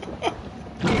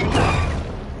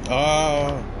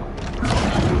 Oh.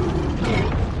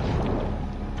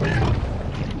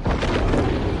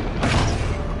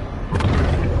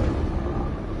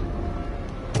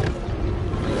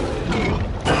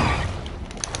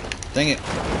 Dang it.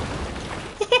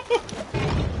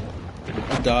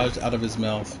 I dodged out of his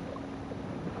mouth.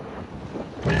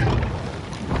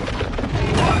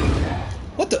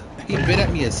 What the? He bit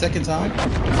at me a second time?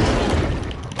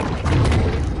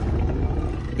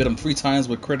 Bit him 3 times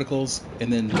with criticals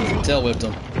and then tail whipped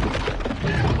him.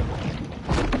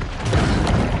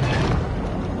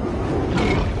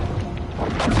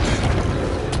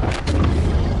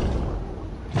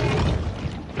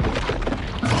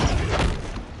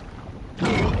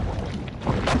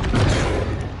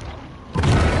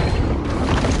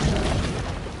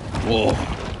 Whoa.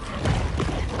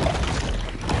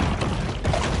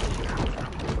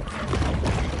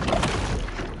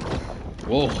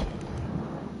 Whoa.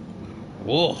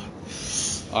 Whoa.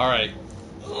 All right.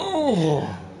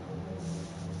 Oh.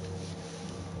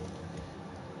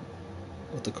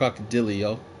 With the crocodile,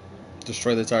 yo.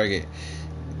 Destroy the target.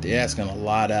 They're asking a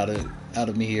lot out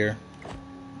of me here.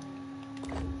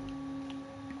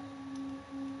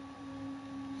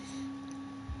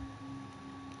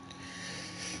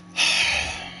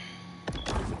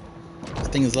 This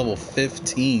thing is level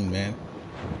 15, man.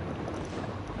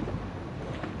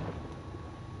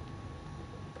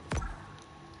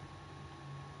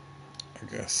 I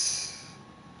guess.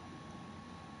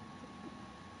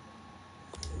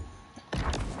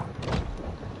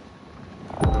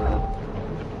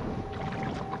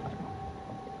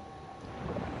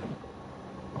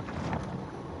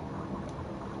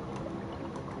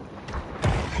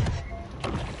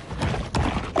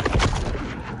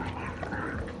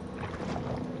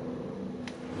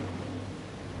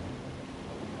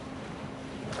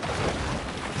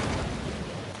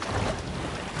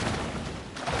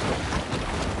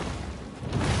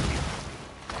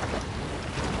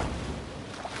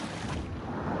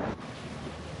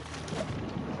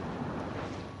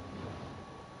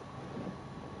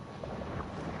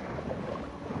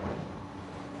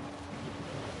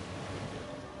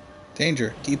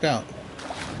 Danger, keep out.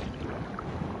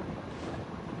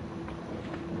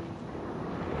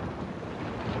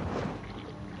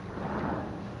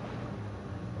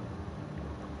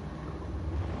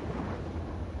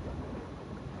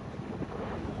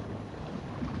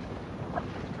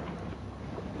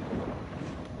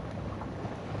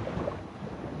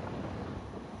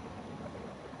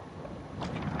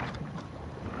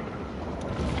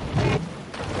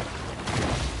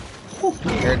 Whew,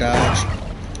 air dodge.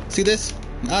 See this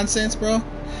nonsense, bro?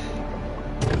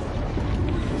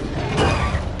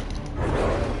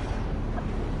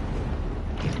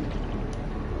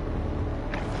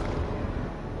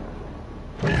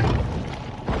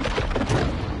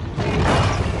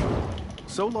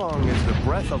 So long as the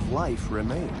breath of life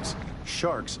remains,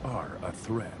 sharks are a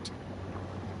threat.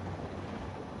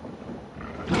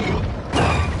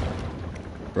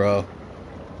 Bro,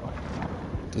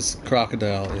 this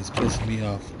crocodile is pissing me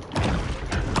off.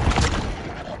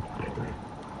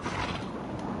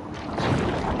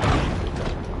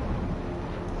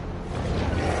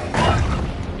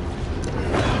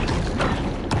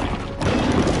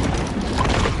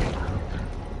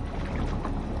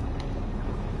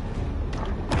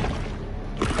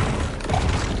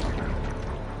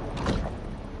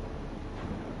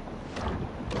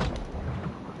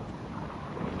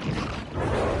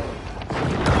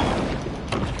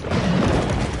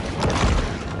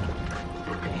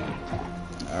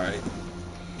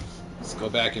 Go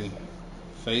back and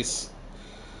face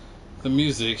the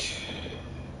music.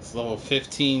 This level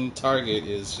 15 target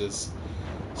is just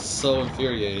so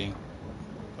infuriating.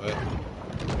 But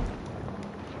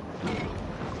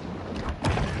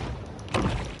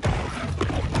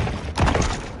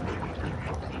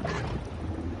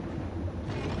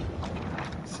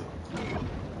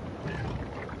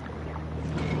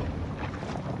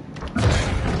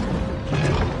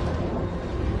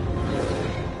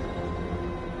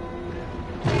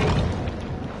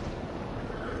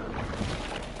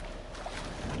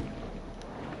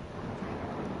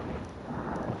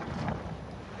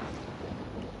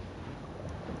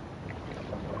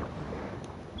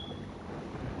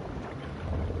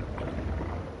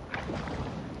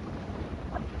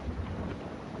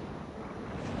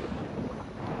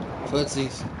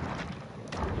Footsies.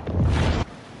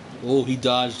 Oh, he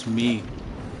dodged me.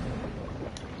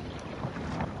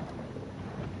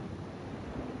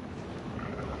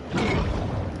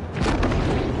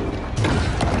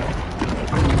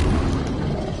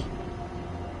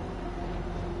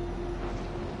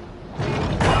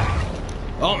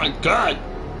 Oh my god!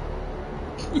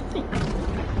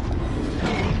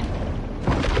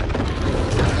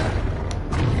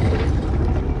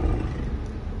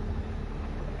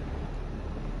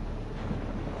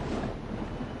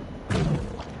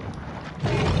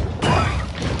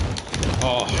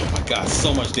 Oh my god,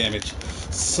 so much damage.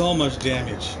 So much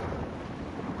damage.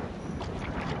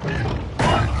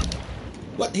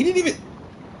 What? He didn't even...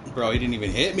 Bro, he didn't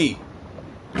even hit me.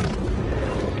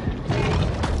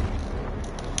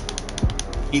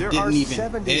 There are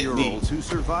 70-year-olds who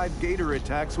survive gator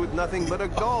attacks with nothing but a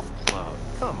golf club.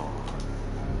 Come on.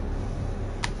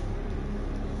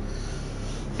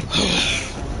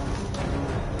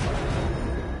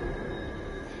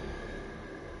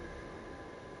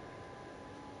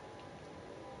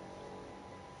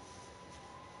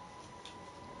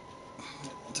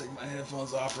 Take my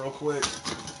headphones off real quick.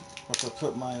 Have to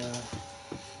put my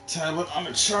tablet on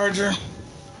the charger.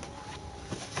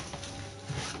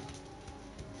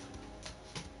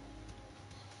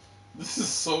 This is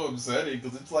so upsetting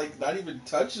because it's like not even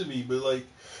touching me, but like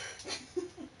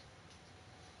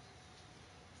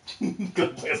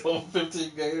gonna play level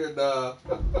 15 gator now.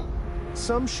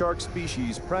 Some shark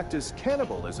species practice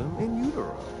cannibalism in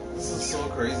utero. This is so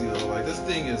crazy though. Like this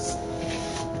thing is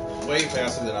way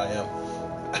faster than I am.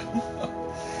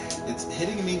 It's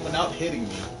hitting me without hitting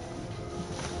me.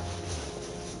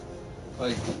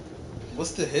 Like,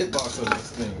 what's the hitbox on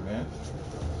this thing, man?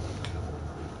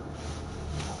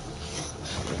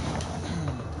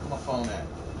 Where's my phone at?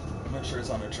 Make sure it's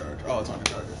on the charger. Oh, it's on the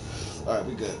charger. Alright,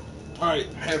 we good. Alright,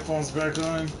 headphones back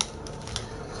on.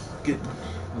 Get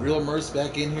real immersed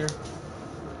back in here.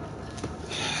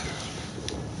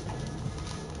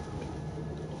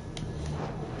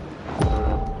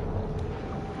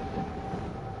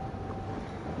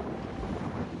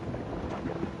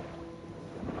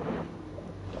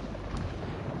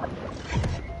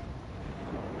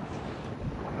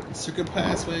 Circuit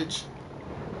passage.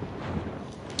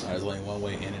 There's only one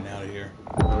way in and out of here.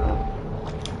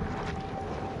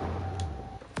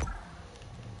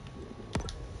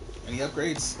 Any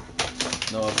upgrades?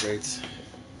 No upgrades.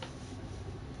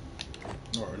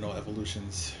 Or no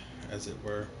evolutions, as it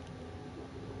were.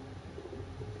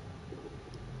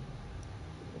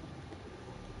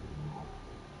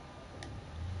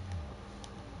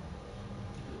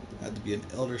 Had to be an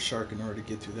elder shark in order to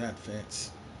get through that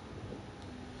fence.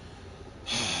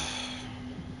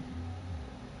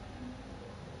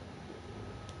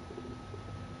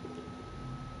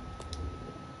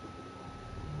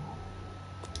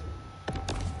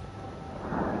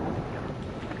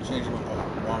 Change my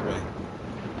wrong way.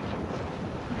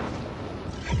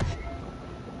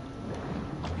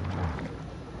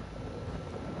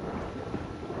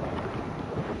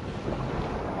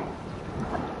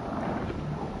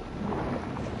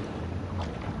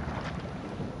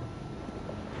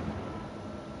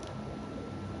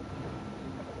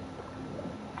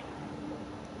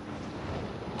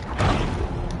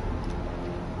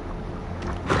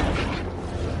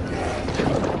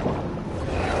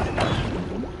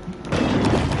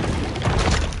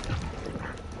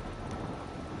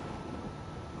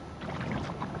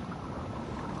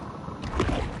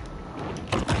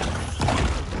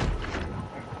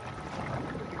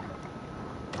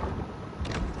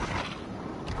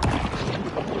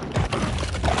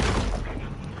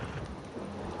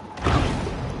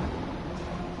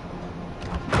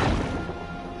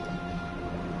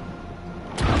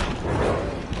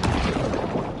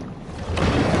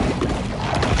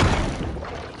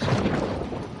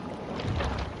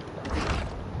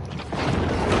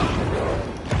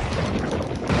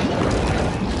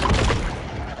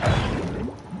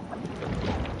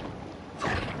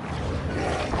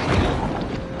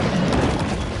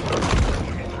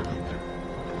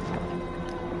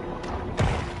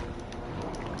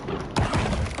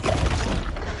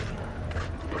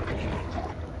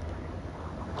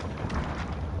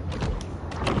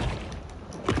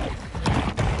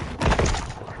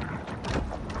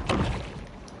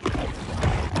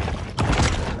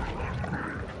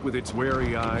 With its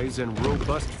wary eyes and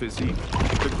robust physique,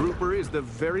 the grouper is the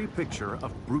very picture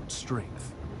of brute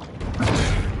strength.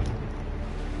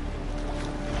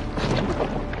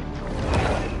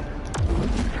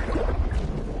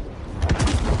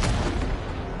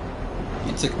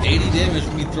 took 80 damage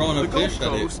from me throwing a The Gulf fish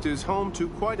at it. Coast is home to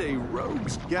quite a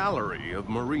rogues gallery of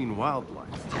marine wildlife.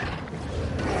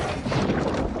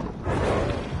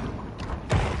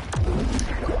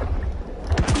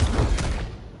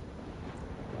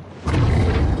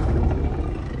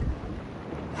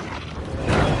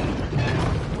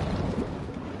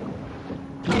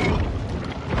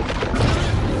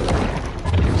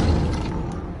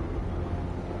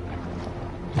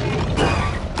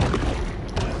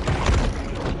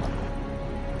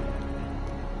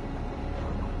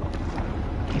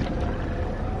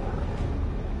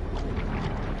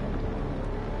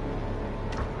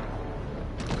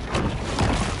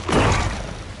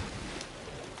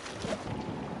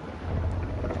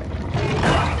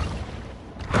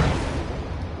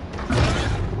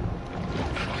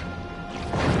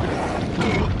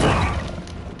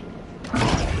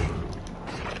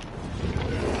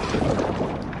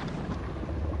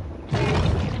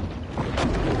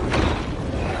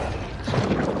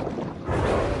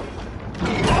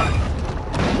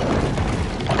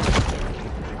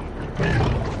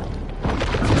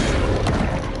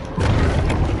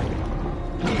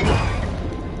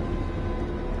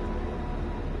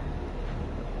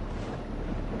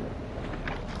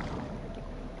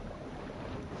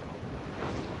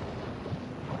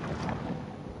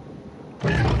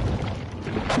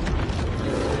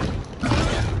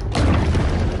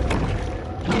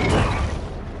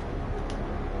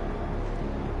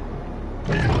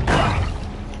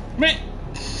 Man.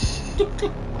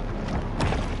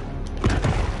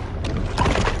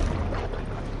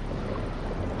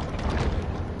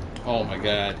 Oh my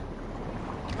god.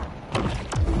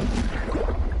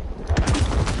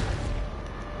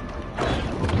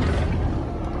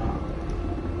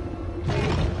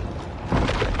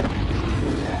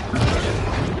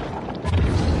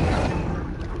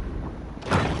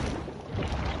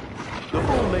 The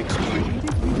bull makes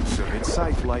creative use of its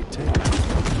scythe-like tail.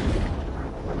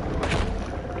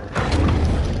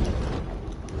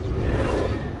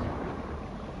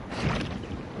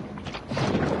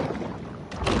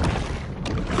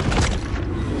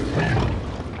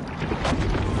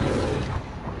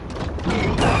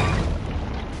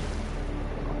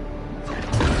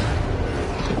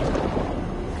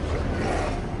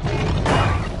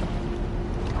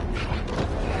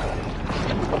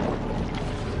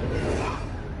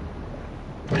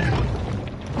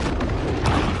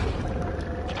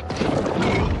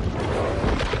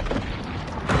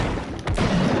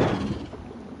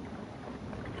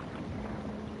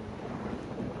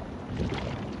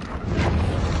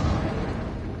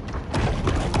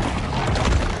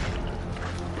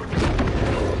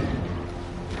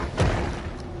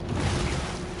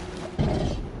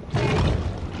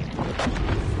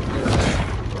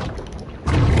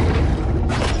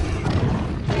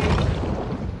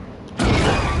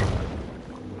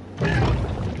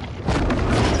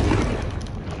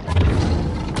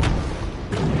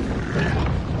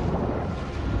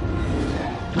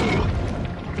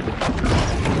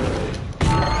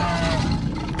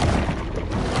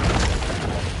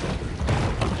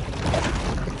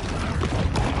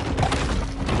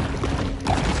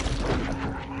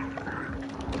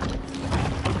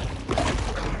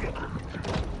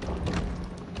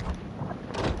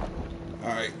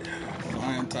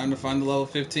 Time to find the level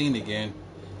 15 again.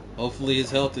 Hopefully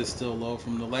his health is still low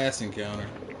from the last encounter.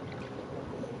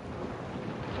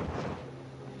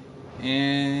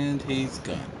 And he's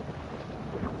gone.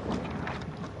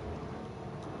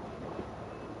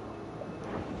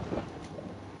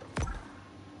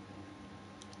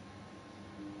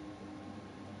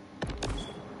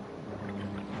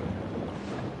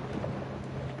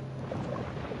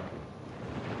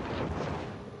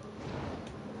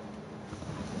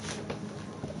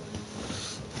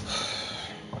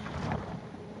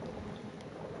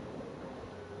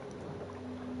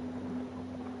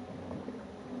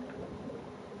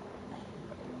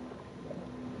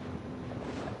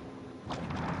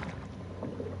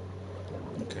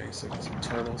 Okay, so there's some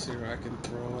turtles here I can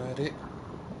throw at it.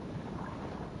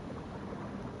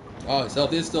 Oh, his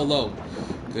health is still low.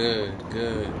 Good,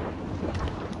 good.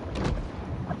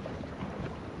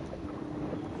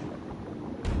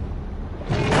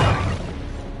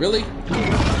 Really?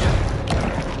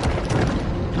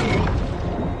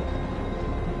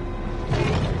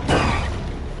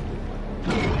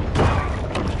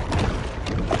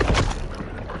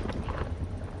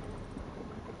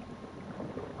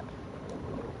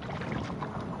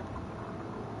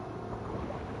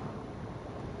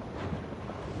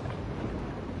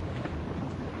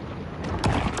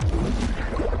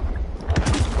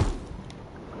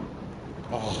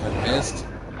 Oh, I missed.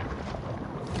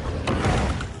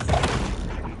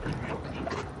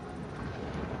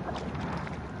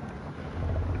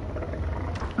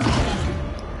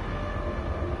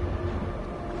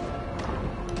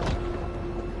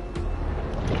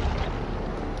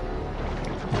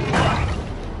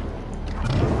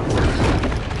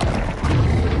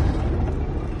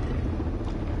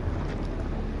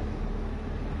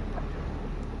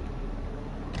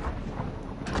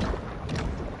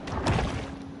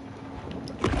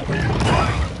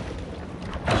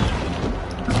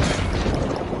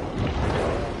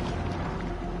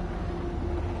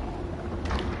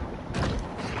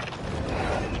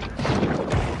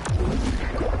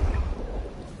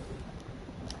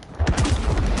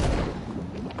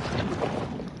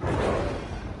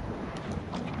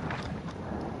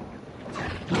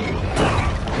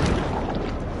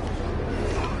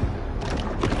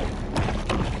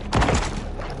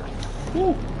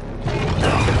 Woo.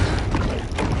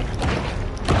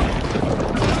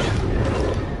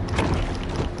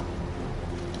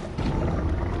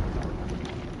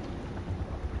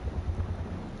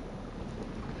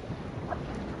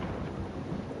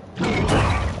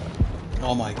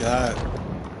 Oh my god.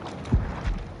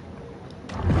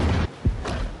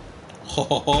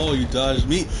 Oh, you dodged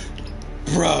me.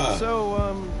 Bruh.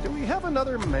 So, do we have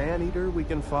another man-eater we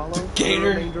can follow for the Gator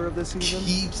remainder of the season?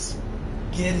 keeps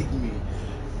getting me.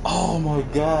 Oh my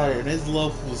god, and his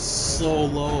love was so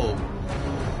low.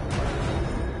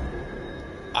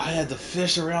 I had the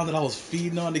fish around that I was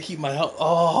feeding on to keep my health.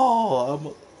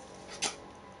 Oh,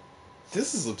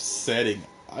 this is upsetting.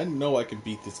 I know I can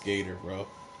beat this gator, bro.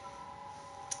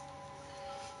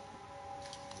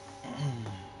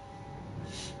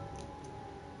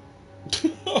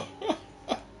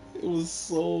 It was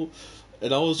so,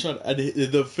 and I was trying.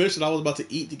 The fish that I was about to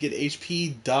eat to get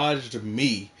HP dodged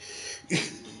me.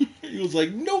 He was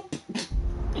like, "Nope."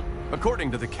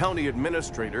 According to the county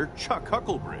administrator, Chuck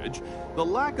Hucklebridge, the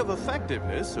lack of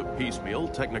effectiveness of piecemeal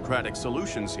technocratic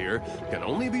solutions here can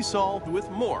only be solved with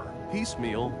more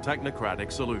piecemeal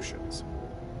technocratic solutions.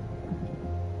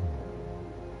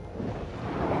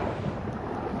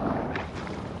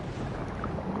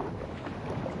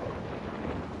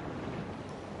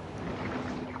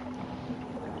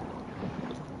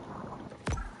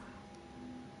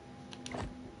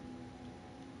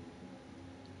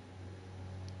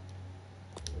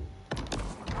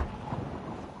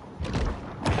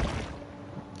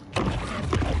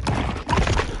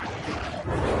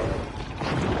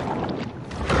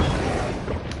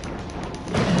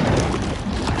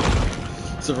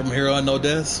 So from here on, no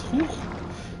deaths. Whew.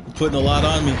 You're putting a lot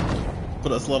on me.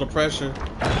 Put us a lot of pressure.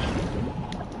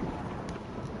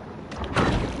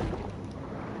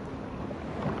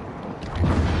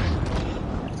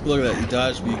 Look at that, he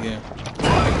dodged me again.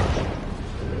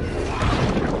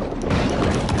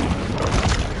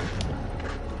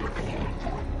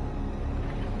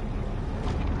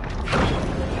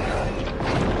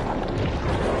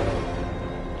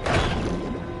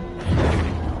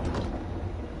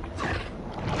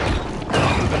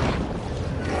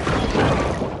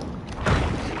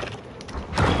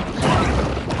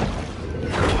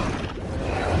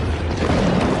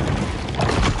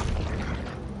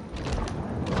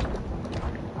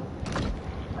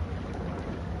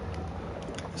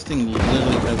 This thing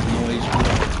literally has no HP.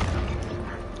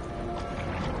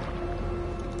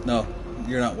 No,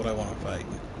 you're not what I want to fight.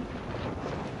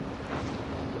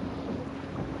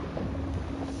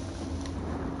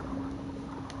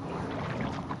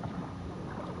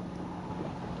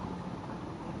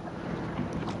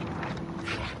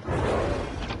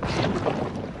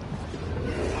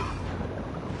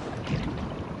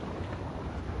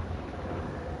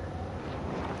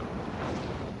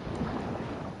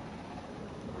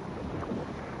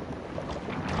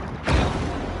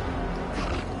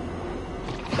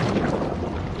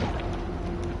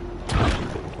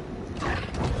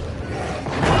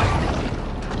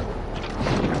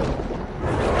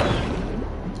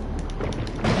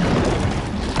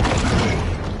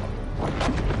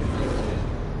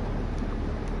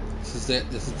 This is it.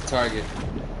 This is the target.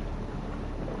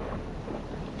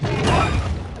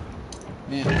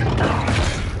 Man.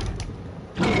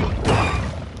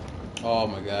 Oh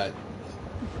my god.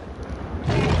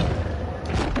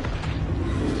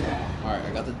 Alright,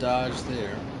 I got the dodge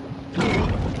there.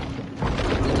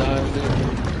 Got the dodge there.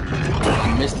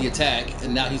 I missed the attack,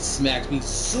 and now he smacked me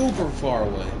super far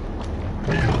away.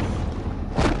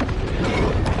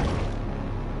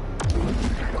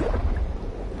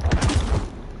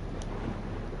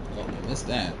 Missed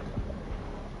that.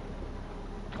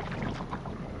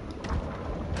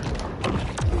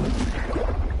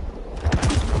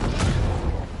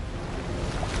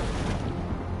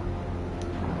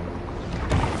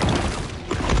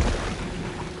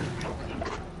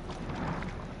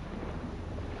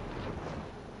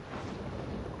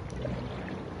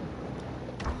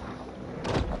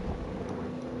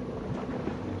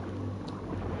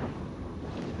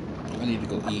 I need to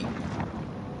go eat.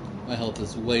 My health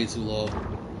is way too low.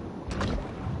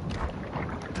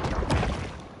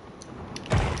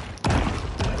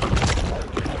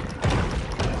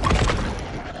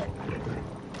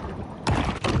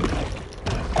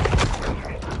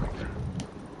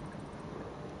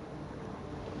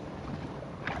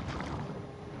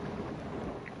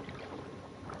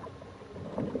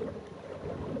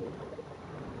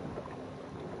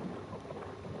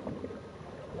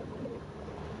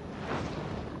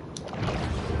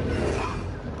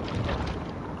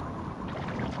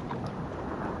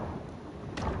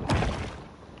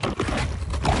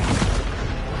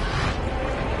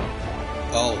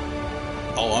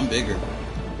 I'm bigger.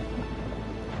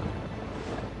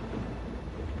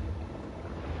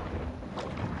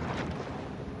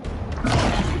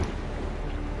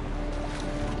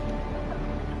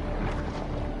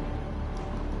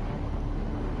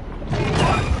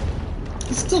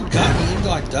 He still got me even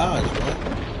though I dodged, bro.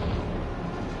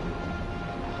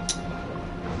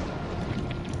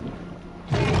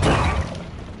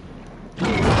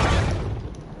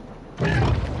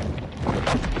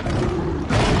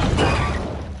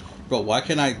 Bro, why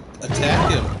can't I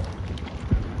attack him?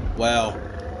 Wow.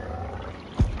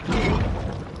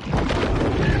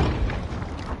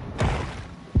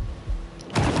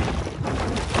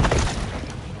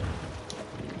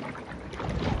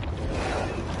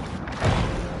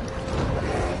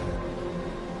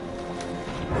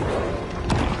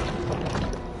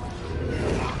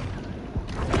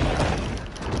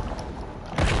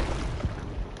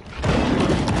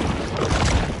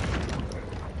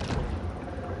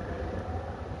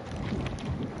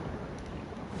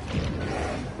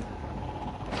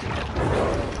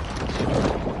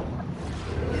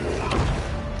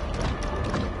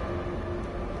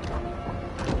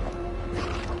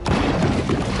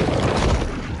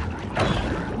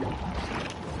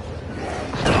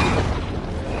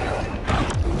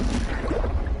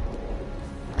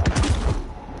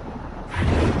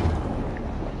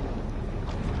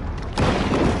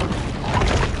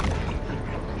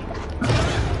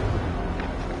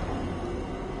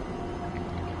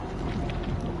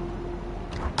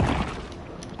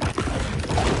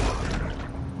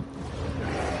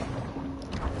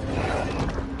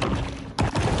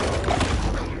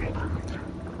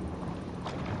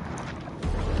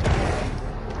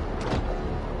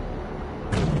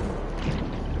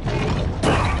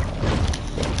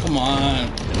 Come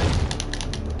on.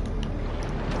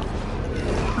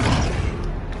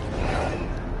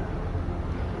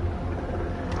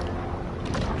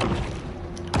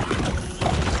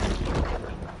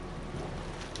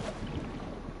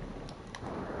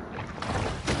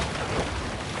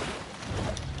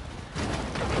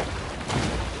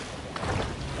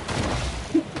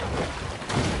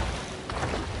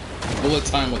 Bullet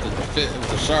time with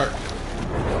the shark.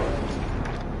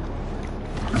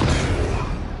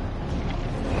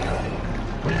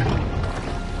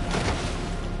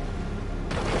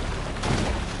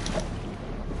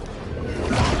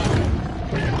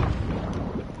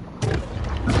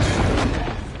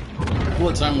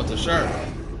 Bullet time with the shark.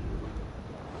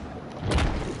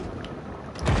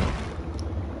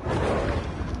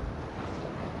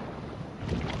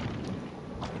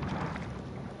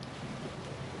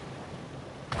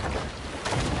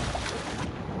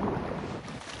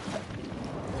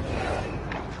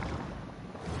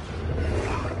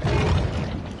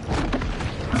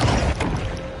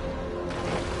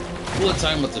 Bullet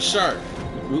time with the shark.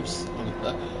 Oops.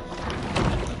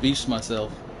 I beached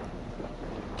myself.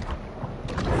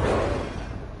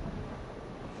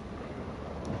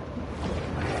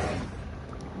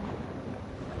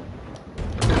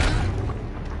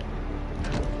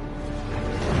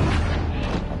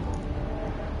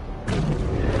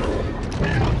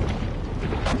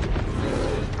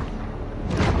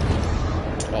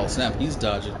 Oh snap, he's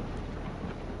dodging.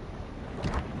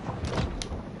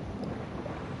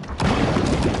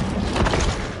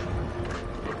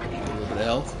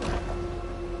 Health.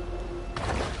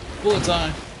 Bullet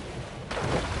time.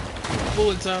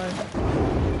 Bullet time.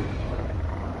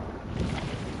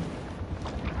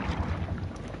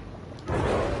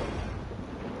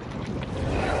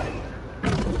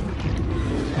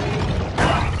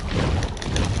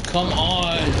 Come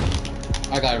on.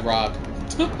 I got robbed.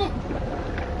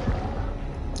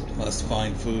 Must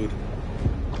find food.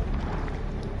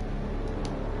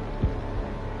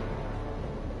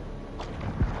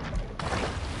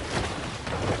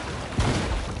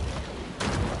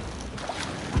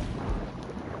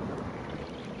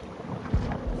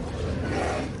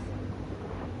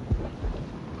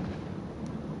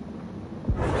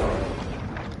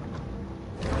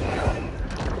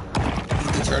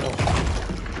 Turtle.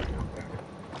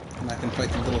 And I can fight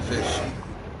the little fish.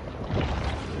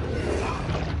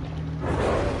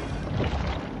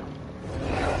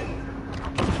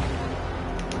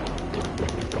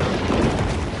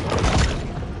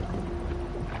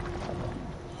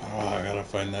 Oh, I gotta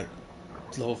find that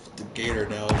little gator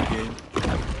now again.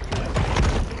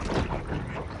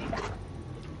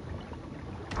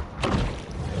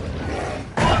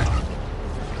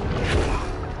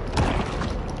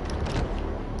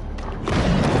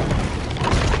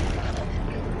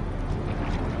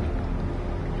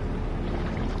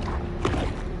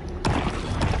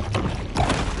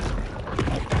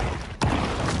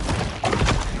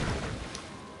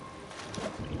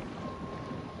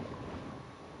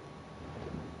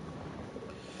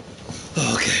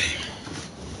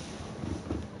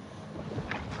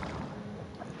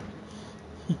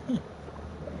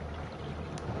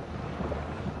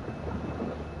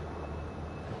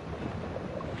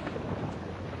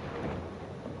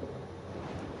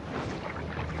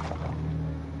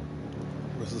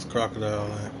 Where's this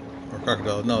crocodile at? Or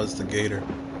crocodile? No, it's the gator.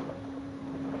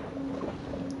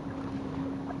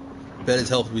 Bet his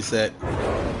health reset.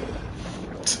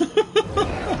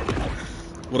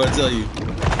 What'd I tell you?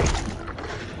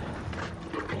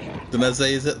 Didn't I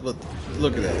say is it?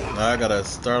 Look at that. Now I gotta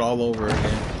start all over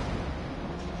again.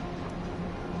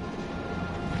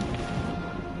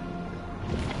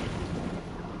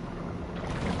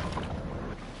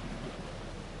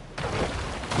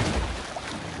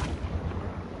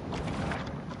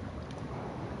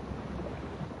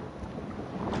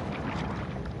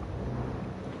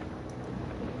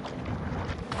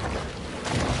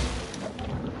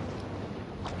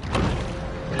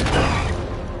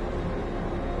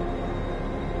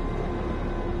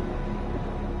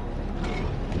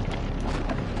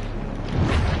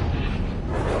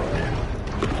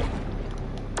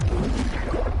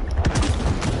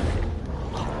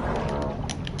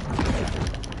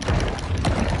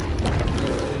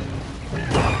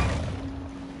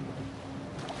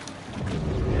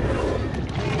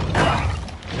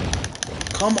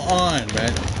 Come on,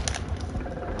 man.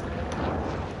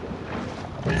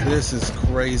 This is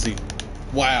crazy.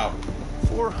 Wow.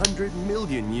 400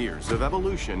 million years of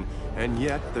evolution, and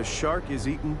yet the shark is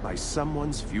eaten by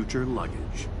someone's future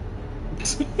luggage.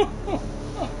 This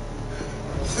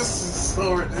is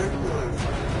so ridiculous.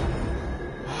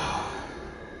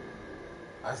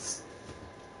 This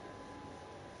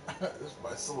is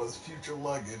by someone's future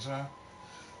luggage, huh?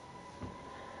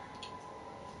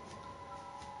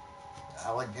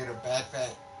 Alligator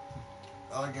backpack,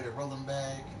 alligator rolling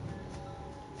bag,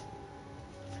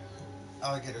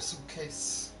 alligator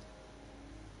suitcase.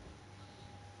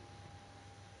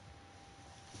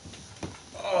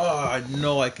 Oh, I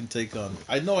know I can take on.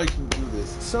 I know I can do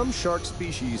this. Some shark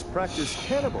species practice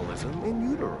cannibalism in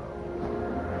utero.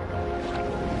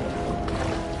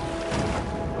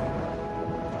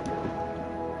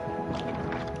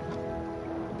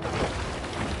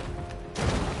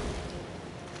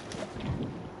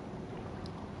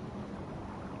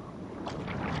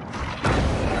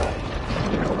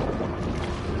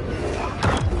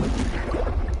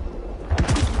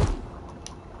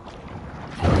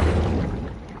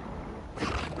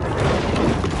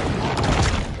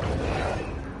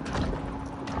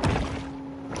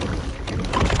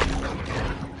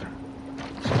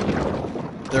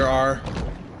 There are,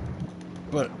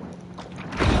 but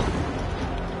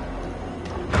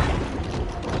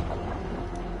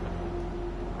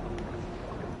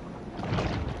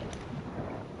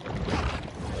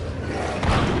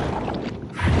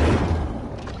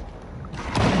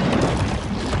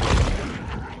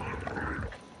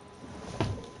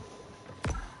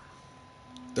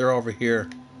they're over here.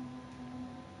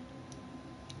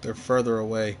 They're further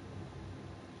away.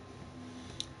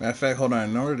 Matter of fact, hold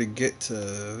on. In order to get to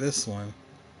this one,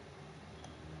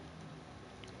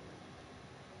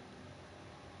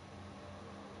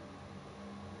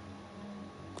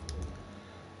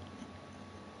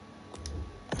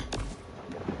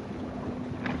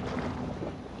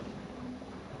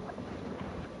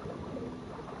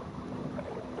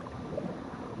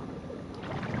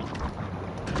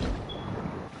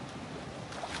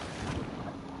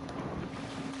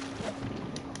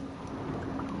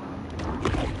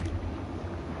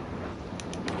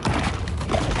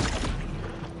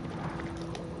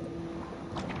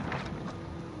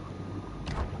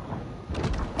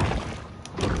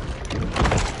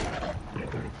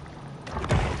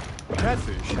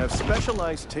 Catfish have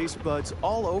specialized taste buds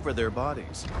all over their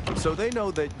bodies, so they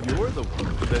know that you're the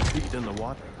one that's deep in the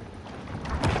water.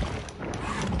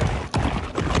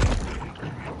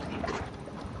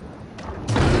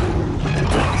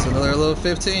 it's another little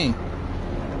 15.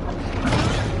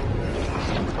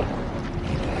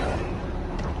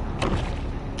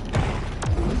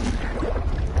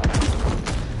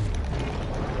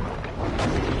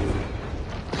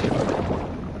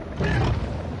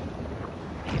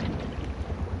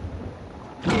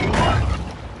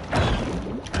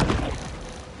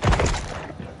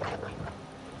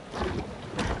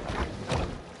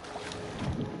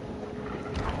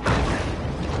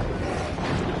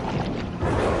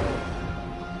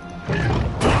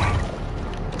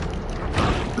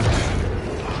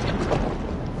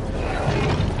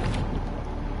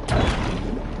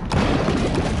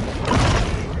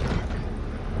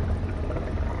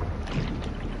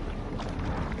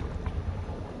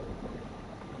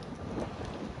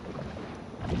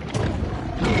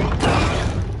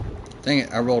 Dang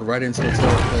it, I rolled right into the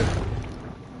toilet.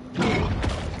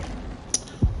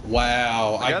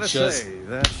 Wow, I gotta say,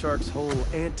 that shark's whole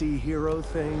anti-hero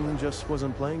thing just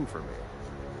wasn't playing for me.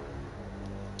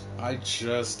 I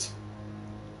just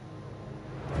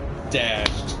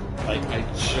dashed. Like, I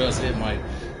just hit my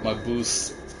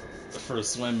boost for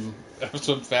swim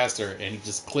faster, and he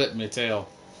just clipped my tail.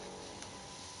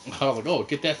 I was like, oh,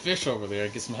 get that fish over there,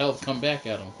 get some health, come back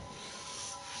at him.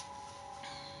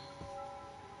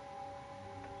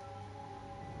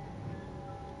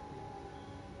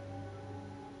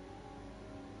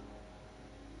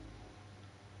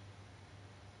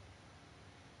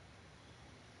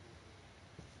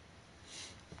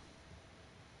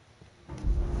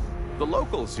 The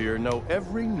locals here know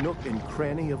every nook and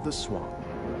cranny of the swamp.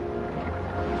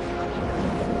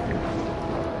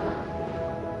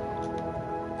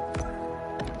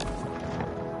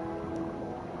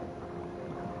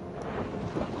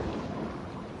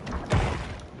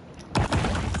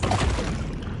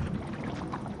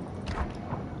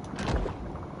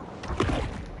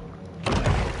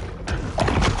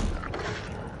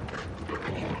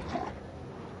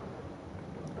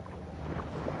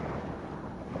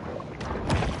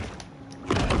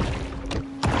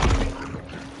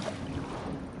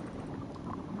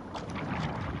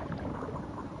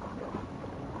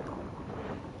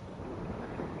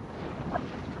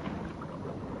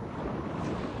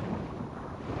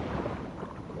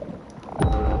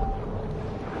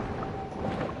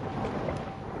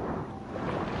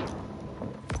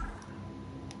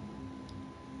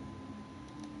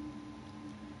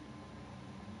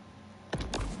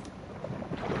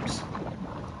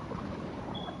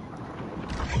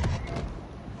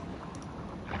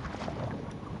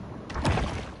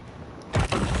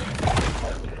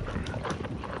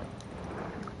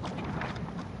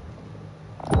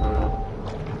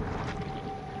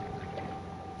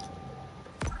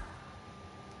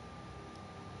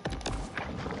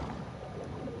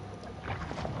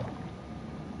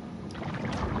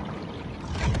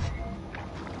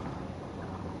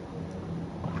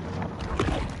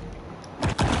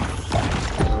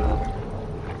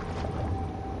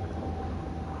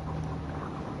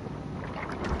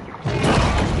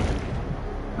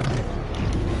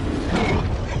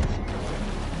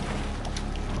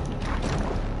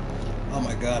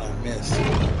 God, I missed.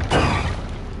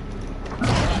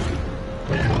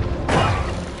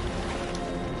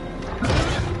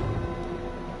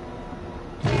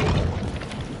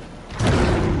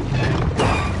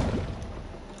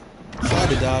 Tried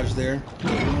to dodge there.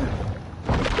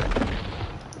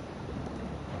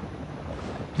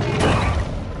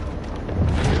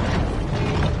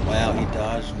 Wow, he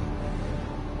dodged me.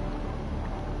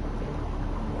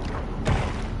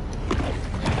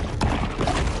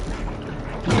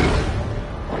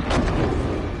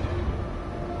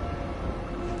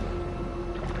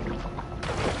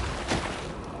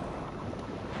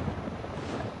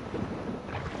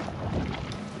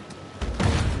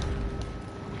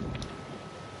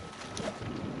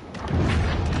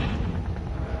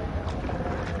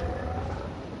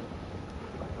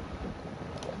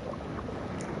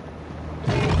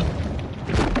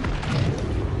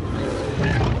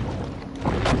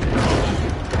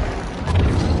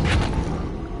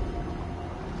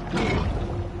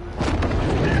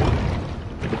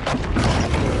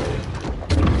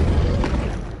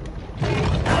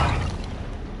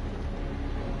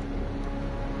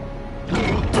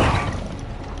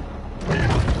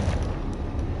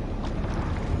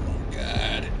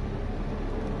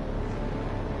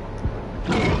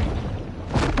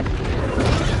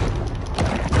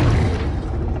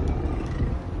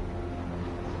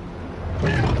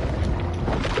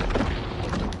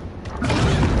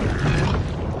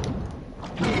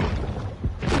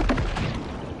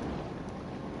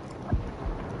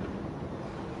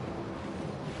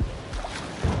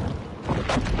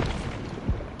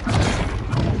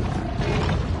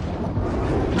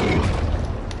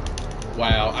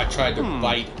 Wow, I tried to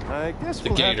bite I guess the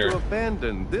we'll gator have to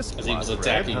abandon this as he was plot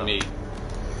attacking thread, me.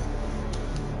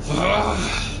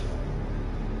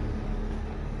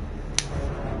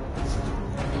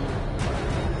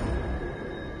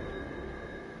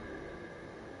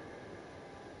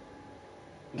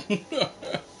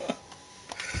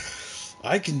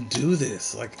 I can do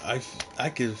this. Like I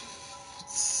could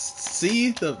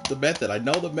see the method. I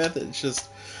know the method. It's just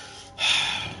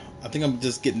I think I'm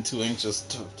just getting too anxious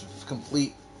to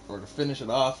complete or to finish it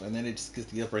off, and then it just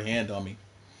gets the upper hand on me.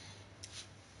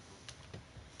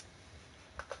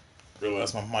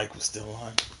 Realized my mic was still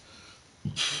on.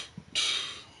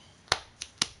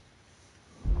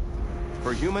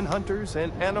 For human hunters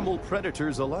and animal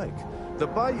predators alike, the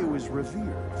bayou is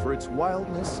revered for its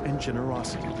wildness and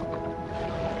generosity.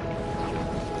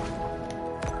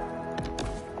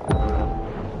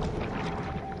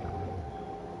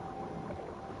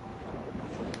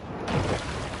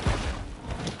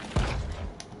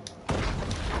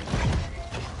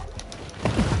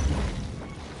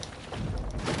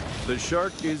 The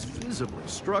shark is visibly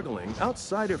struggling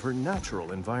outside of her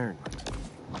natural environment.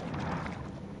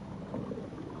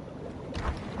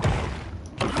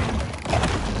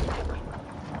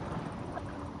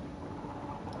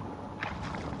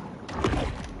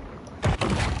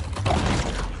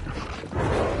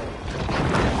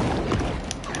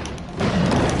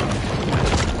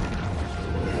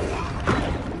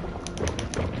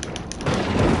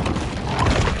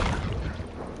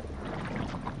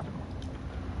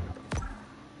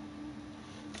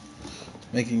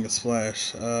 Making a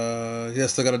splash.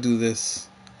 Yes, I gotta do this.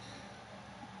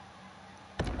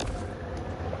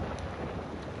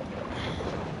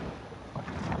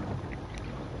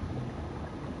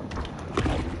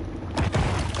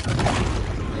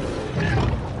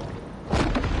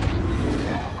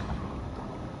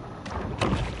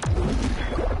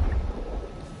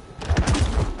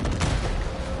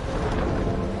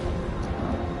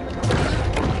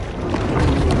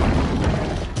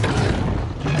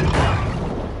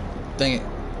 Dang it.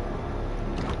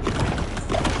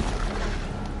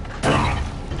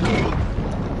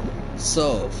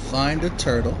 So, find a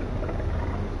turtle.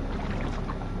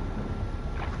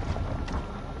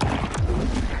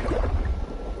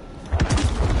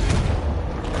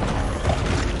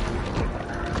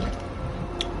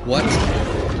 What?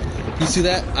 You see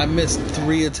that? I missed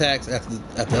 3 attacks at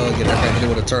the alligator after I hit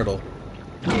it with a turtle.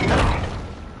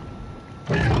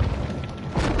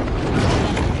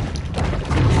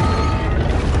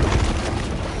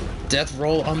 Death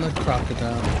roll on the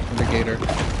crocodile and the gator.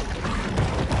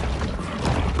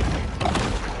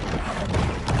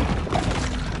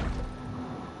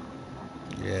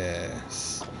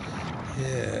 Yes.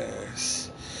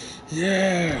 Yes.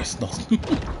 Yes. No.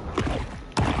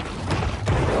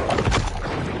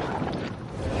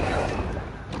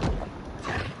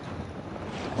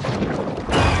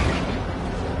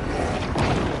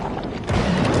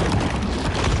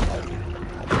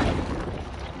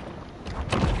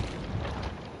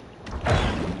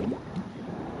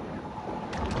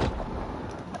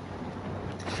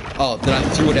 Oh, then I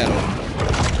threw it at him.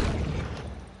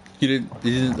 He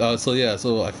didn't, so yeah,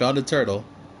 so I found a turtle.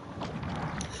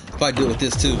 If I do it with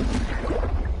this too.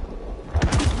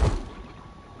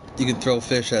 You can throw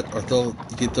fish at, or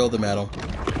you can throw them at him.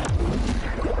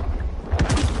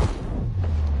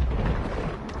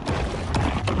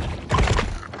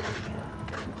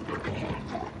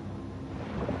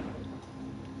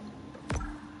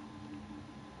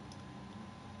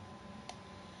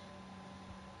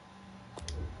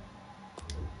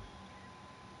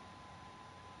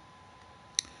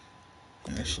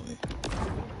 Actually.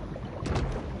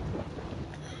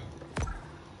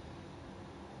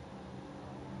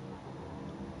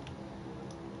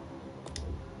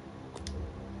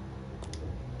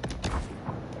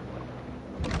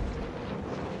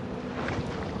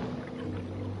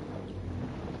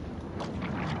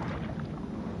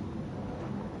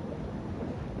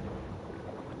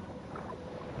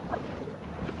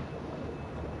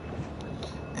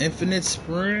 Infinite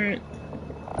sprint.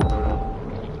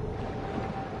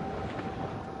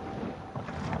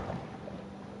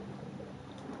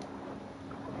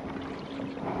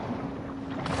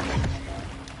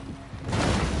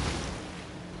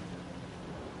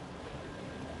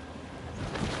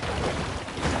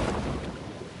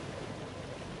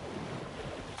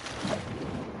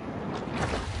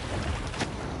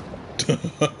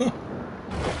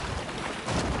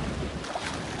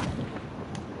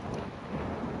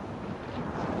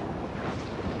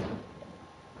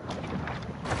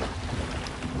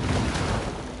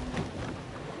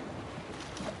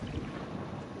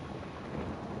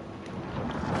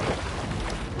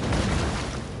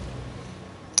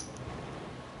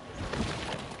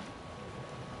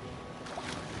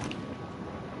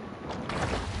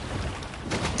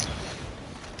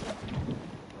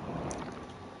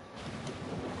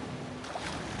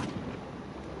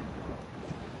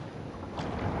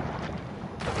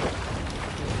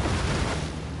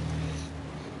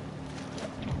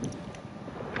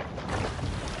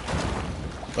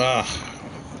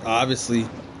 Obviously.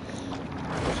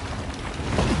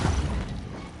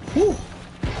 Whew.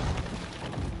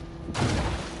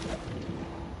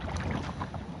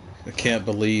 I can't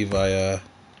believe I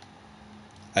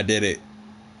did it.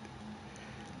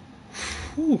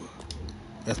 Whew.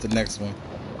 That's the next one.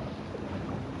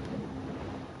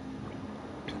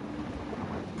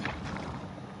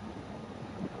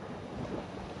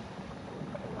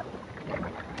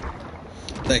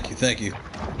 Thank you, thank you.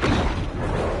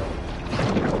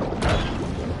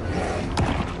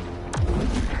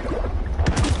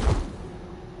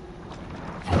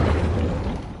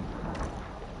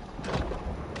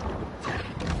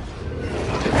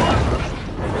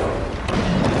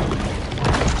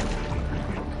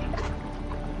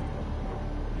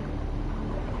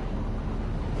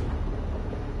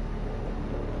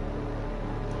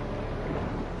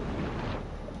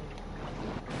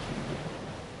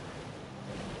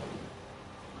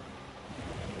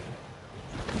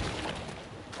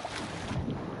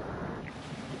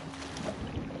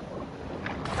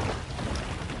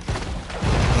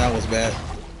 that was bad.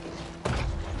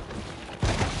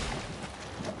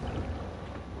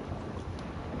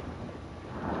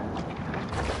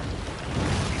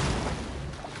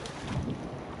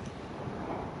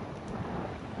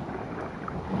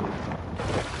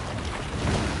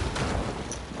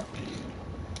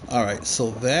 Alright,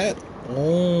 so that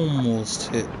almost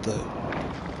hit the...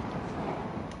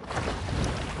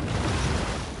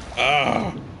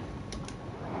 Ah!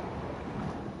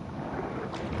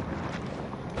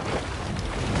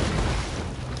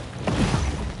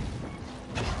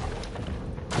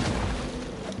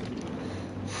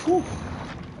 Whew.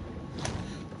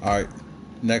 Alright,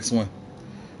 next one.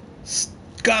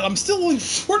 God, I'm still only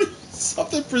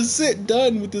 40-something%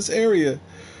 done with this area.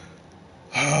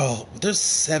 Oh, there's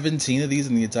 17 of these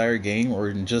in the entire game,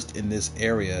 or just in this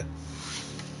area.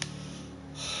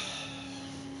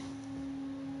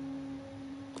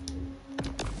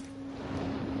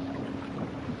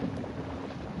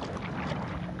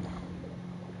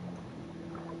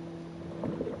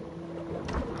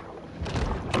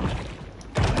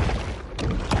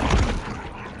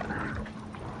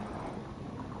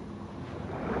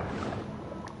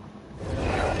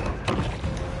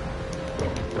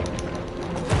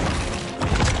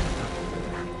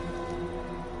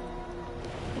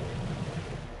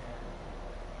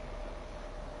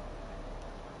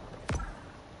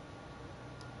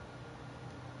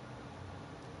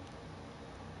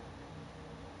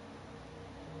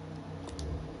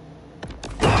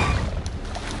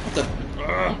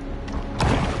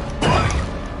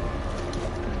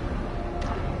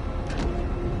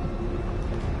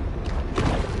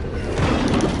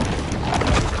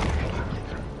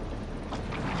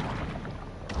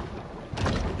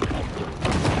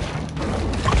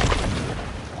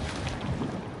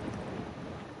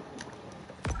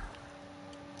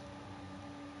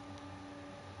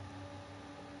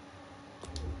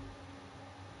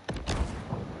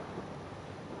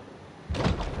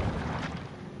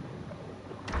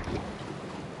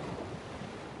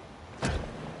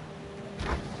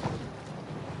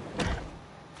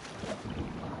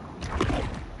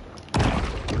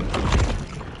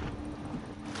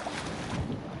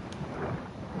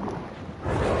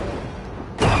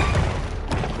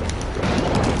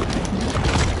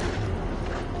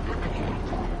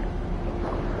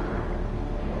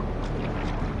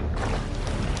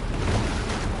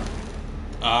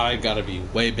 I gotta be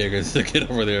way bigger to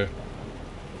get over there.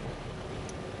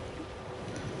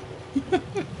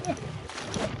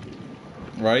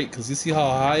 Right? Because you see how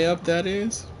high up that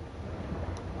is?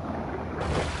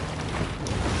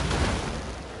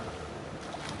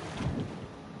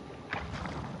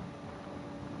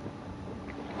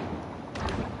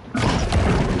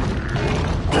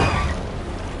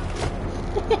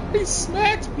 He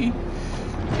smacked me.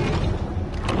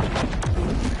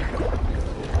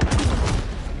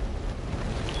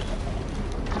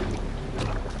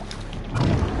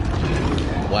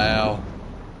 Wow.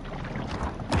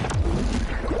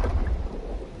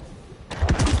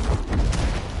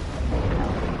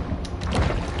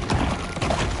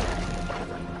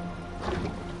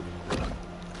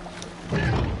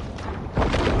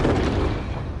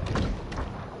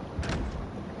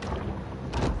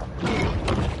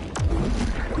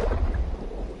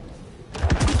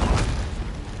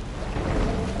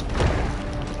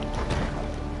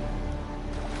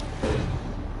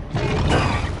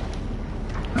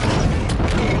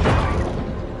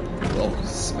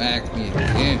 Smacked me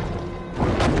again.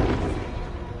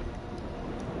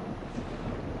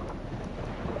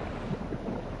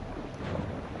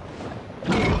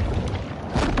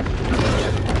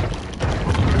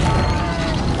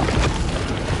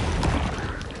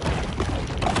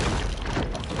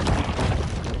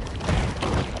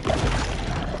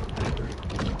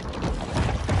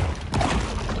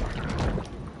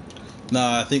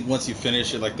 Nah, I think once you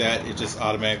finish it like that, it just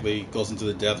automatically goes into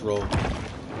the death roll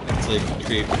until you can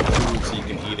create food so you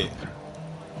can eat it.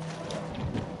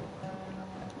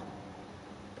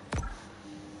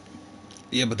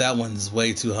 Yeah, but that one's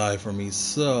way too high for me,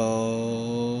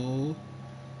 so...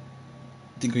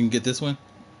 Think we can get this one?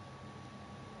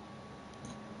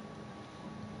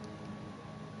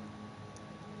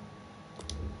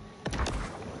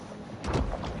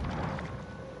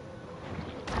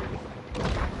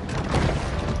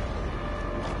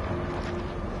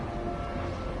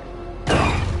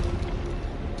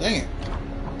 Dang it.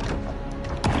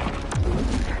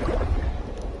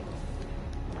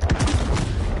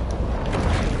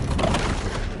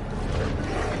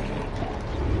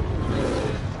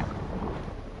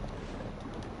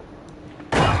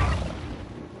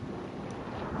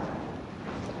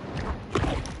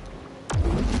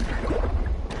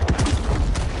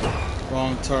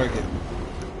 wrong target.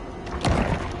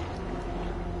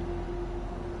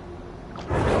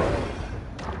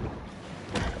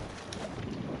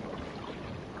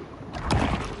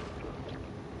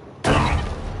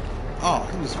 Oh,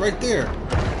 he was right there.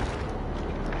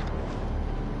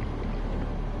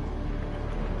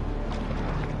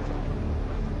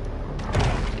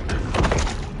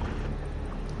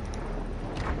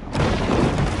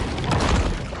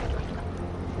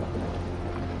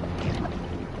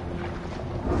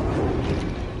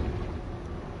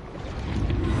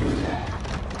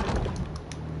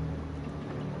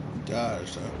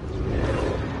 Gosh.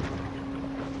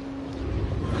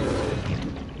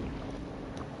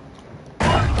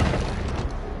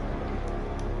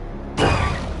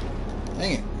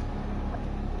 Dang it.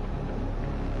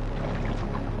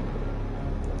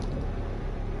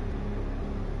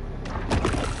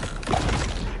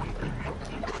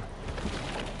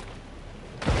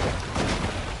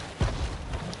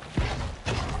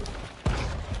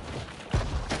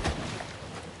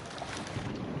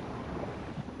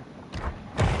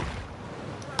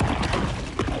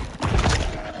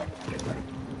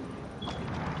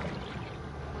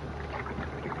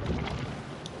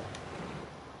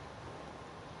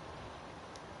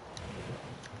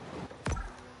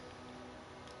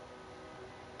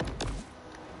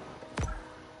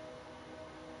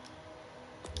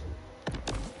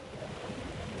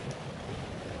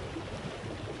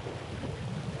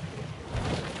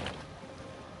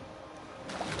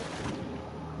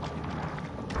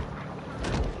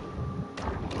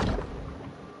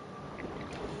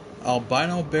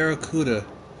 Albino Barracuda.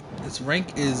 Its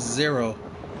rank is 0.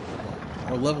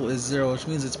 Or level is 0, which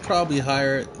means it's probably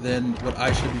higher than what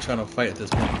I should be trying to fight at this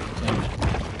point.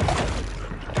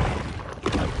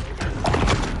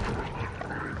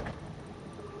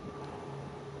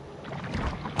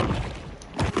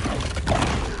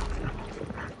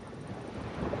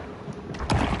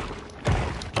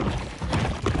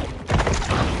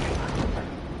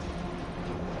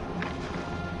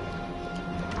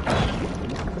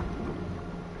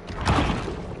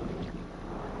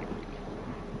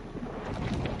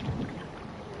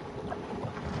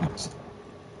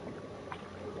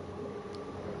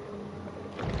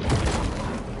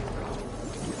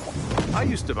 I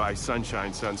used to buy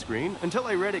Sunshine sunscreen until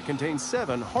I read it contains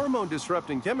 7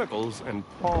 hormone-disrupting chemicals and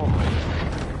palm oil.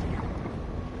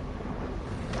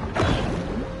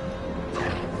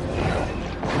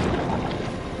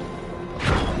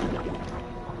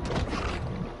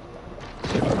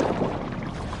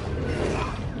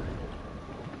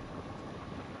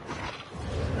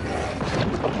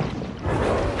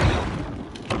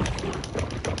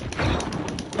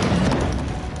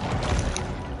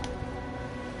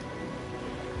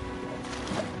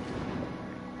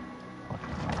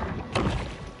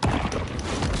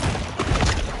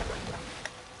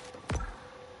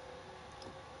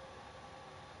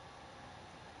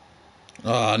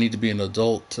 Oh, I need to be an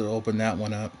adult to open that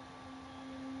one up.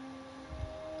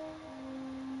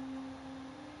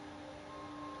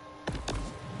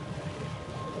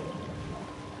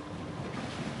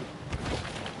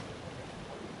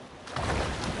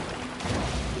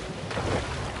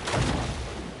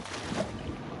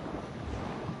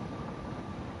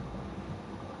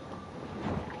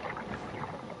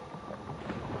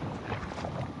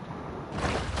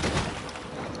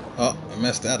 Oh, I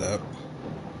messed that up.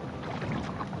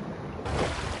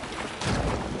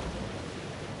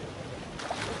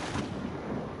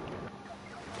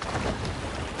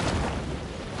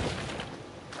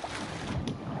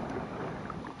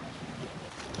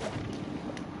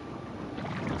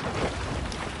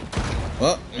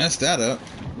 Well, messed that up.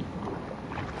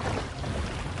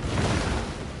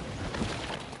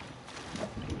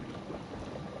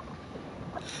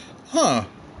 Huh.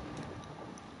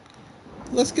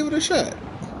 Let's give it a shot.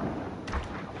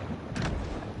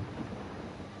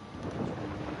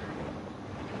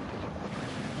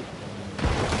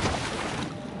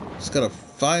 Just gotta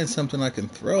find something I can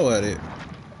throw at it.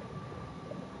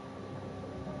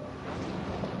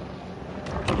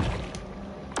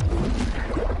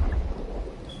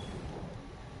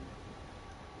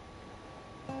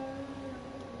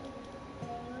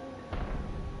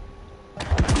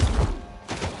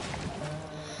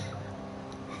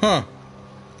 Huh.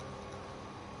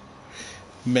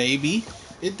 Maybe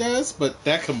it does, but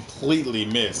that completely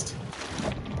missed.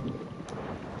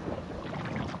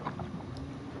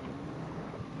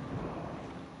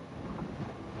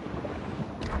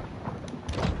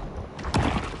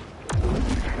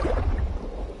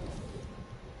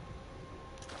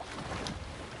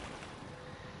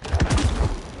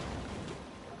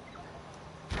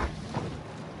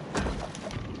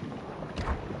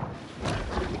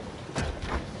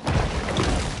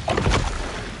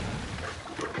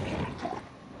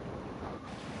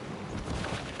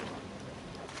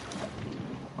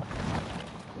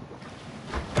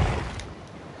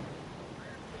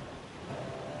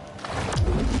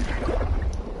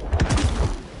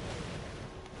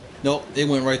 Nope, it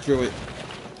went right through it.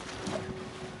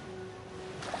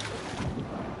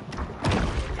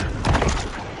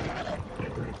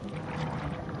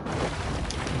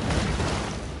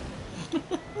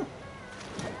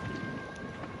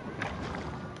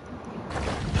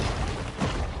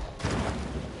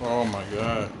 Oh my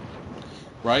god.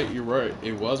 Right, you're right.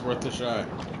 It was worth the shot.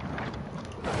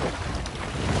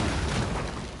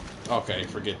 Okay,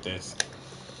 forget this.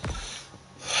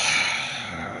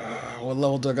 What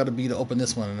level do I gotta be to open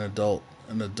this one? An adult.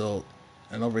 An adult.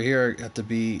 And over here I have to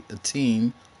be a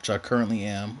teen, which I currently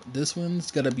am. This one's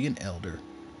gotta be an elder.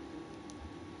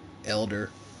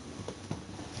 Elder.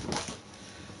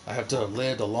 I have to have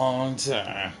lived a long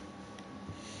time.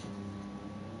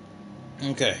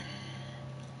 Okay.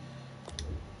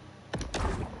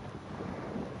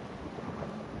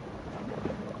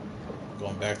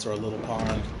 Going back to our little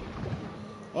pond.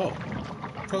 Oh,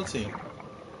 protein.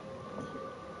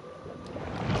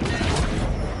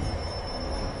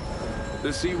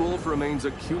 The sea wolf remains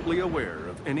acutely aware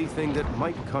of anything that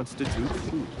might constitute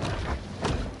food.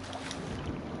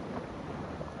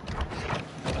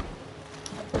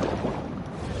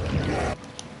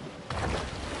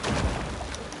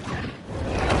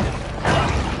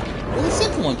 Where did the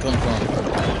second one come from?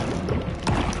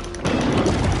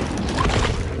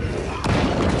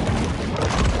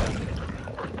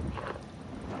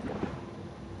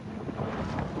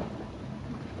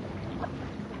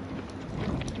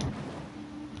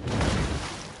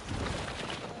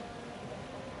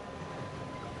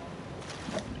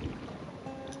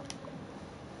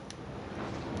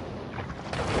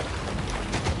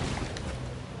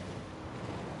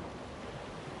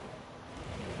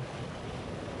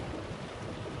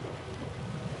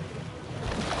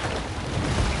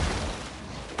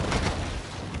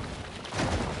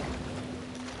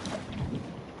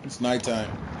 It's nighttime.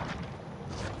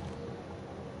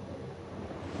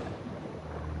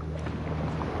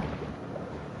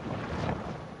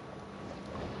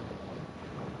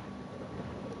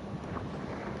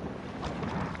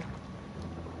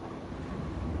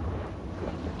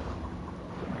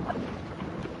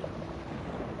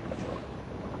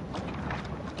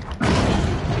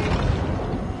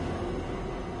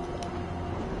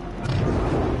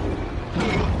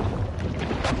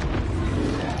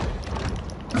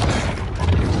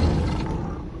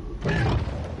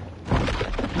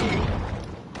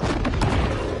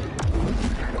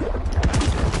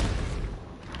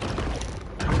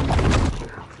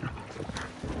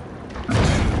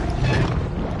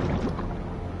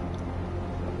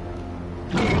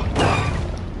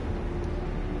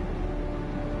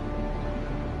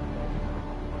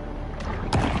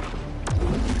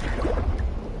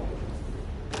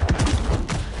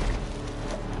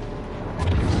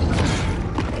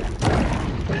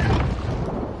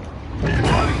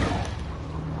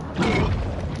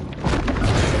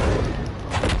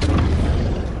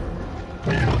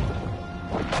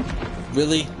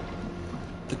 Really?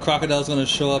 The crocodile's gonna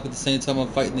show up at the same time I'm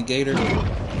fighting the gator?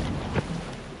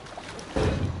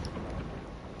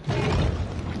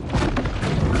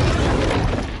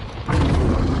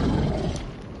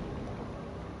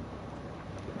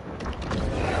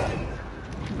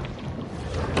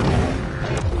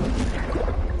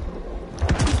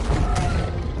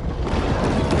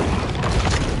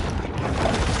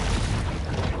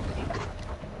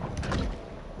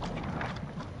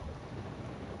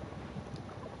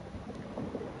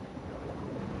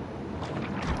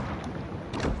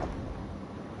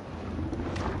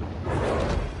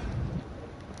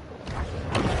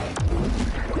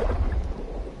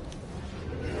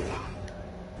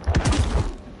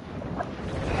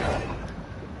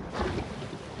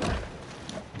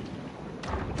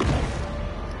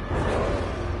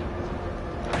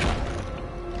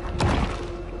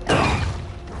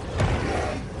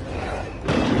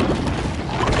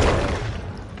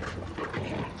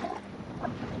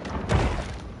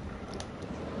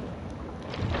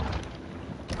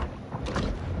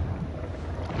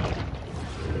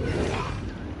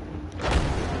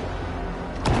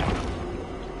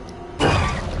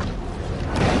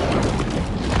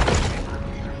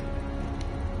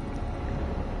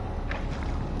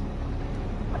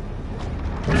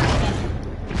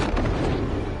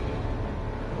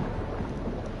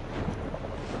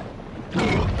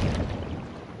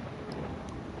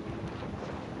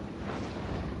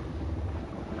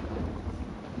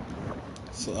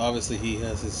 So obviously he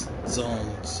has his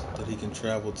zones that he can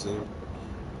travel to.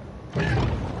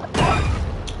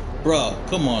 Bro,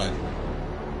 come on.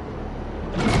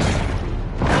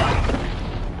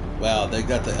 Wow, they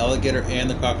got the alligator and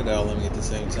the crocodile on me at the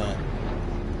same time.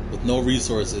 With no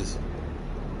resources.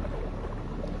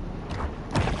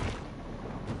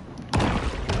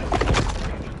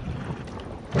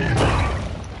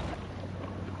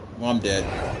 I'm dead.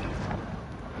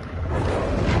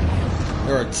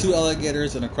 There are 2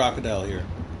 alligators and a crocodile here.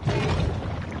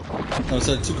 No,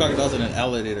 sorry, 2 crocodiles and an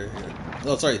alligator here.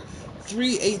 Oh, sorry,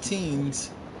 3 18s.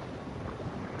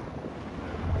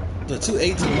 So 2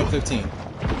 18 and 1 15.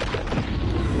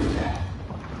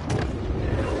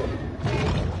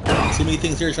 Too many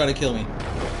things here trying to kill me.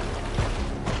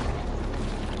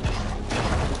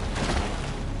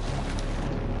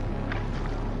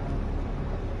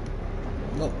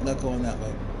 Nope, not going that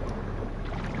way.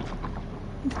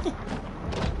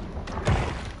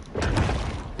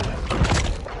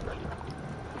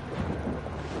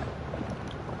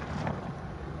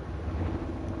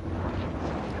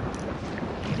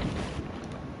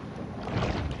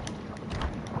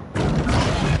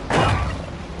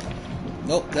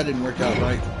 Nope, that didn't work out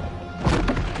right.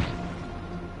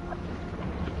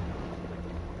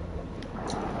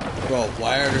 Bro,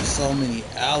 why are there so many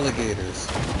alligators?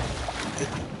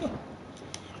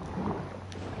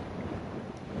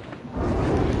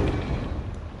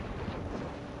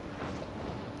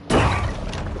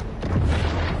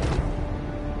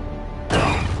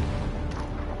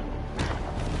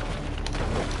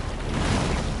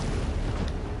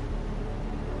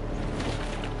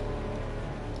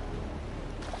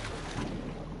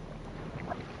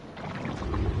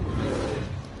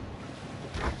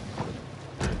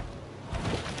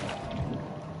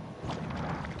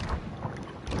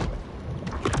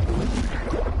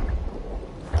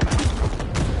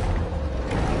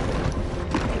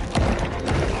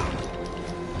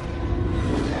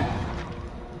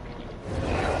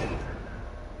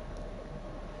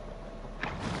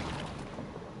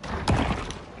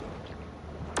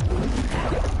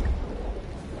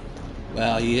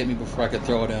 Wow, he hit me before I could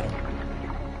throw it at him.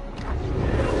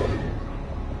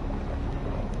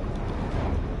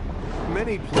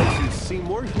 Many places see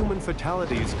more human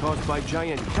fatalities caused by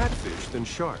giant catfish than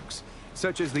sharks,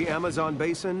 such as the Amazon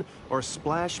Basin or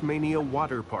Splash Mania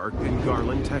Water Park in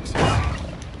Garland, Texas.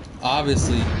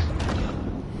 Obviously.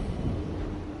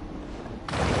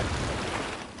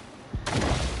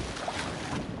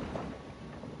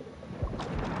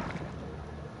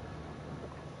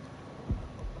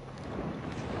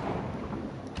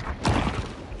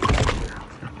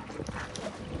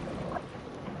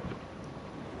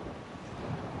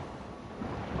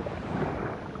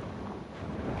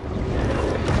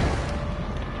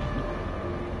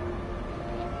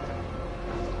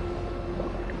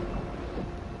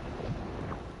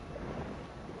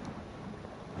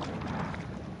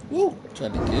 Woo!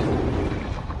 Tried to get it.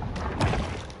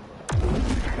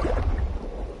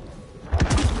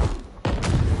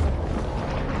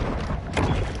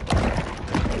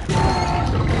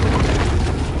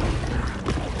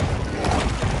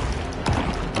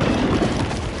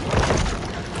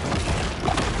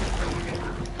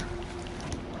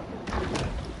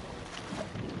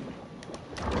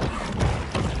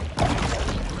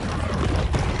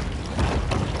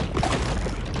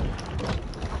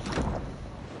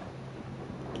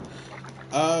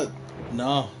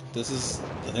 No. I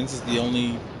think this is the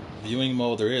only viewing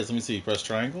mode there is. Let me see. Press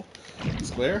triangle.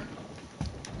 Square.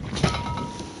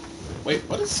 Wait,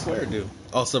 what does square do?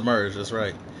 Oh, submerge. That's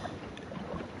right.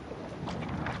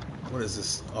 What is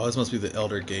this? Oh, this must be the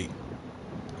Elder Gate.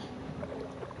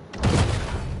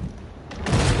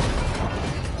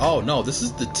 Oh, no. This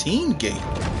is the Teen Gate.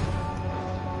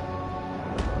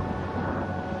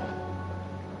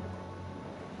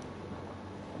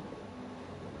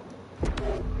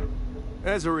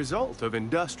 As a result of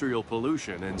industrial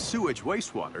pollution and sewage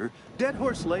wastewater, Dead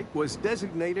Horse Lake was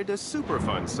designated a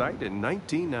Superfund site in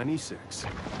 1996.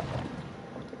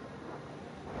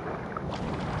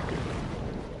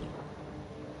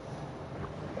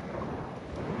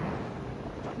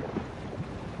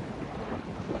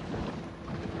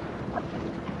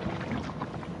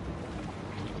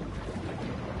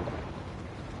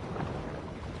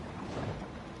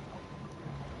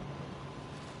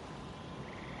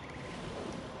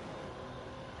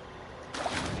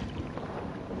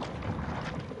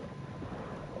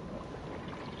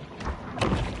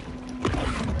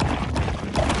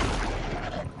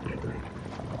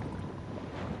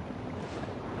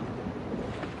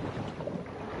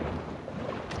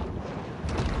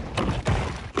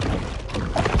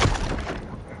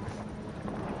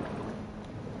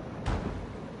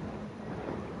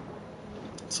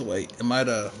 So wait, am I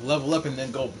to level up and then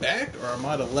go back, or am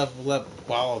I to level up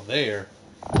while there?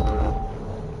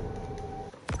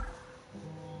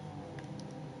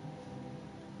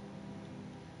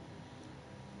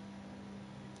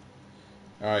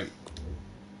 Alright.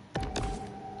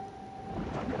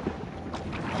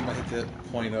 I'm gonna hit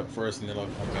that point up first and then I'll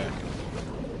come back.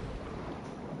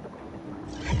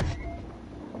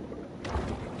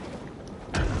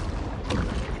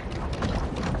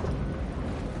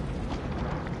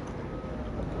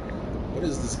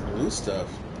 blue stuff.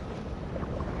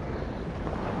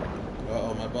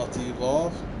 Uh-oh, am I about to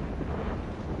evolve?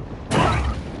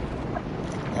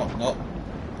 Oh, no.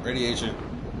 Radiation.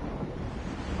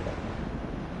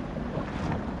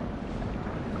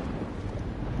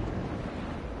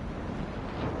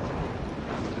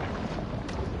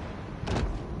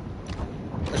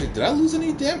 Actually, did I lose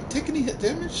any take any hit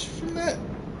damage from that?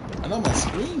 I know my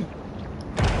screen.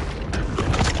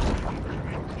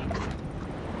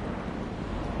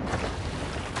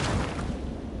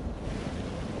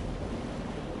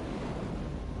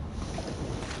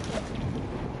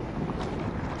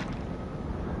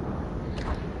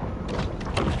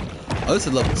 Oh, this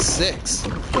is level 6.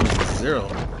 Level 0.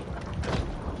 Oh,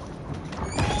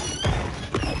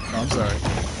 I'm sorry.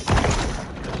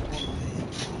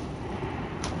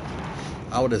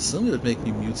 I would assume it would make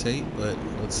me mutate, but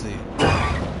let's see.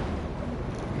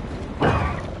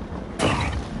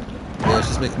 Yeah, it's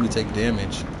just making me take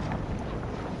damage.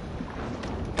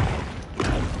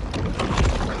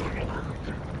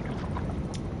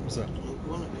 What's up?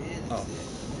 Oh.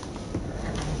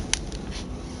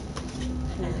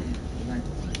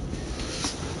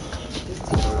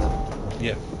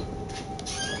 Yeah.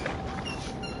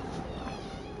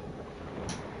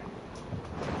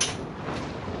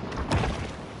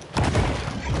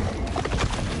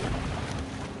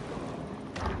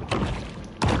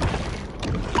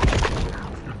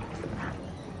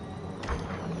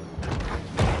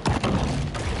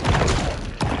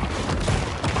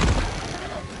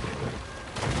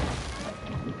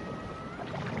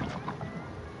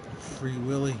 Free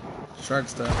Willy. Shark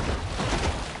style.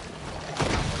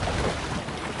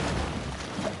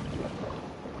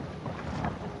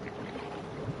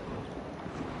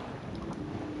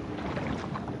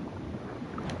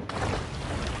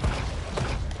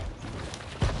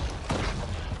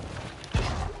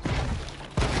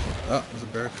 Oh, there's a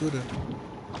barracuda.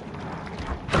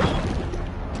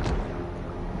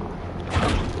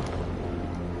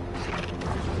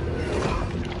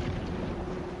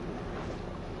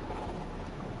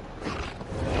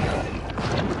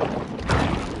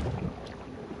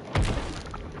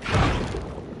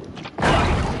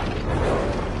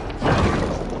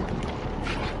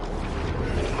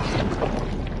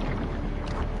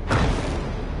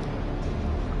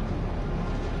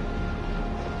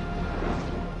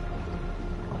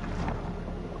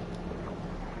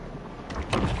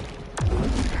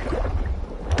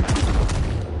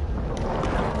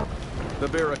 The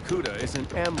Barracuda is an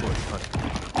ambush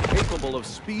hunter, capable of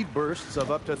speed bursts of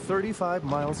up to 35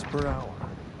 miles per hour.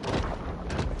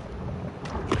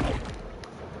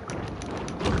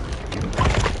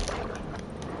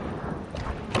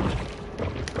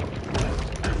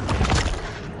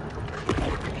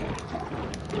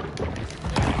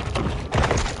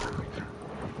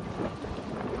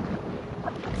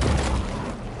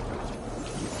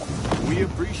 We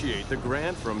appreciate the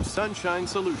grant from Sunshine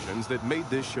Solutions that made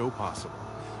this show possible.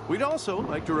 We'd also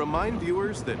like to remind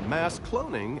viewers that mass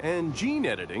cloning and gene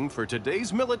editing for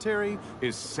today's military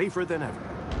is safer than ever.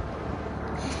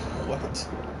 What?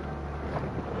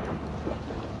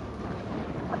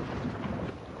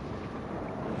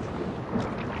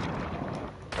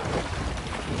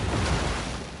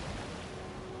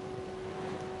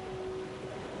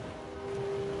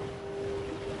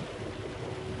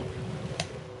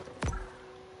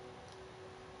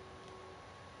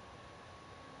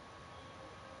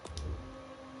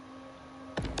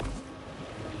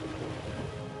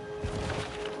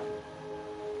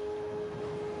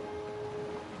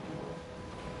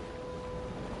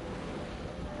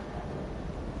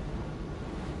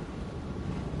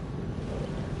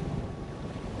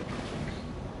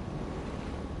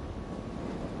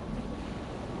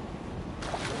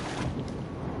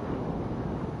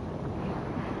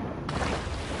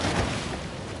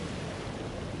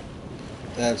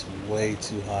 That's way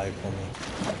too high for me.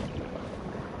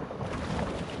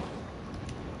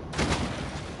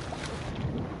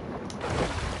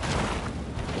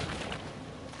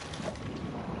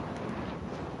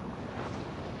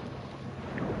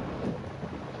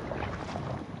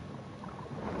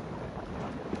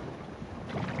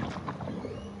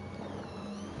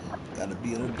 Gotta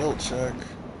be an adult shark.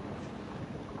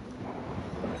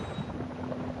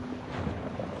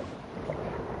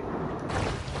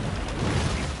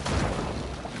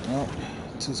 Oh,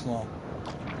 too small.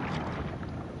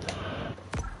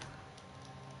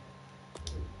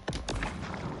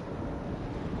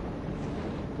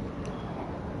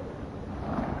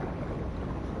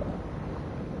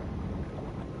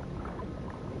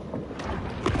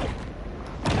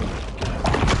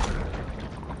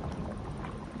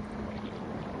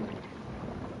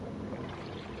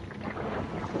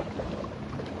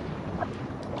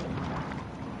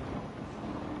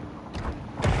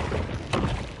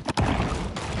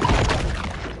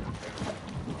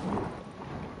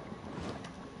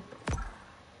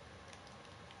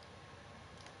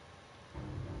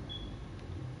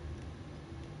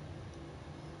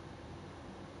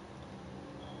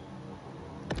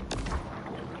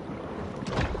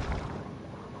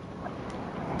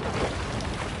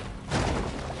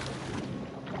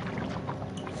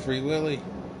 Free Willy.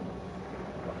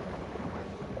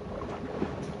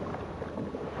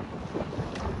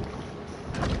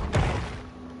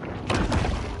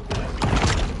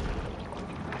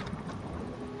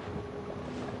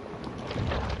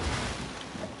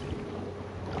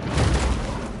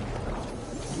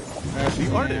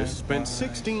 The artist spent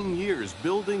 16 years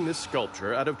building this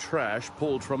sculpture out of trash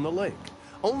pulled from the lake,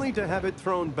 only to have it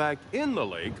thrown back in the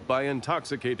lake by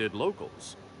intoxicated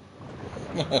locals.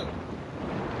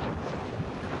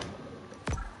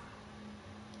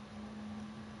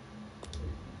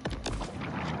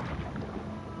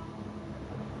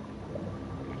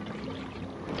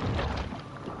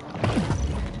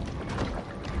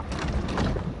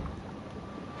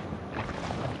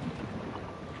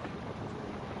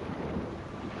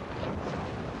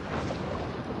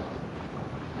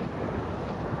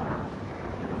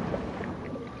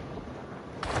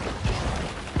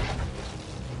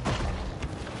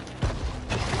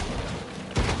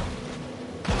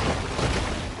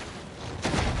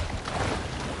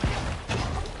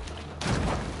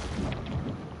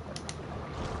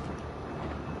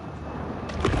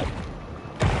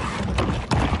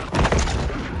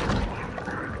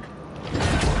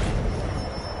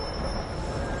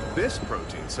 This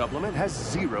protein supplement has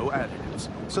 0 additives,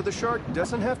 so the shark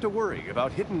doesn't have to worry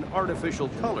about hidden artificial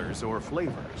colors or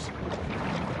flavors.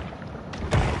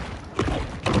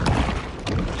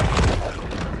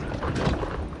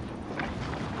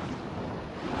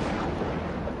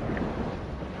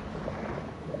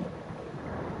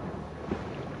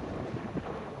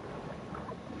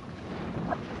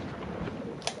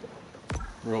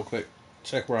 Real quick,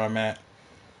 check where I'm at.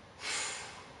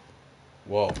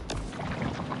 Whoa.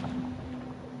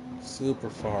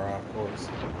 Super far off course.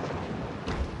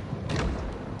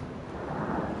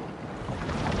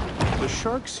 The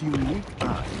shark's unique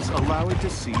eyes allow it to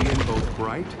see in both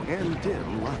bright and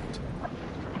dim light.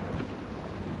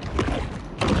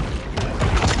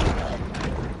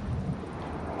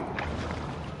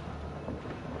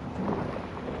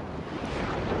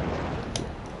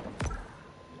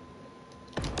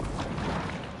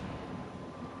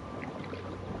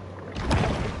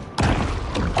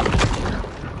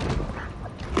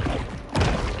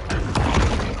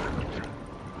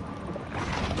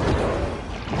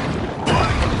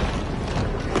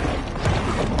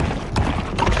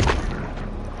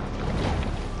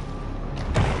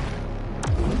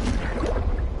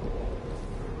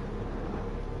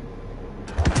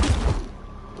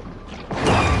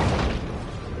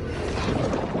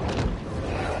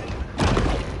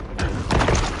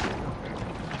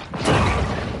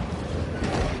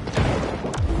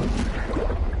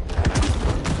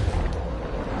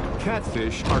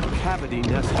 Catfish are cavity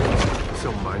nesters,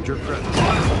 so mind your crevices.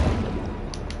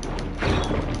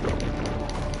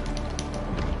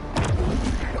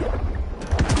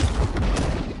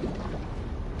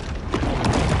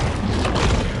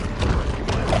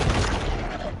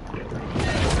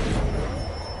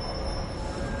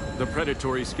 The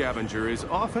predatory scavenger is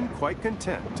often quite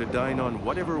content to dine on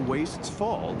whatever wastes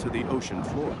fall to the ocean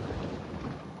floor.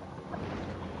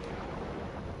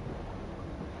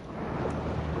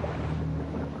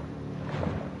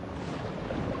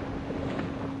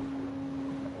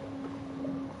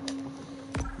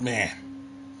 Man,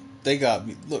 they got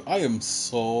me. Look, I am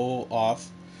so off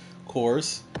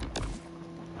course.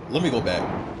 Let me go back.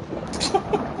 So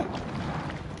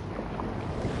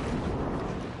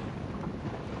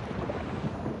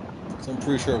I'm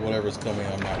pretty sure whatever's coming,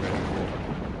 I'm not ready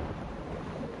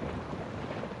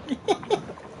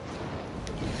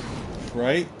for.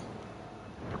 Right?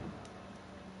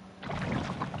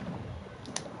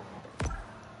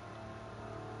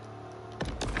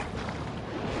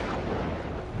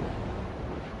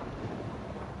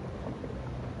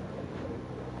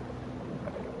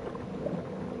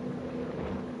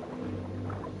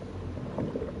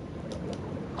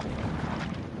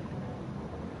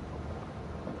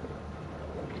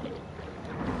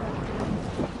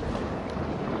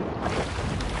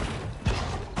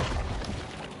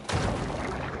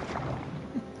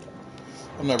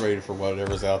 I'm not ready for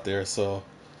whatever's out there, so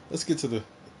let's get to the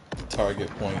target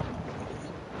point.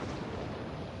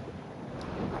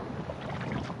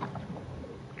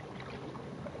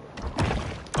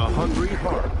 A hungry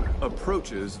harbor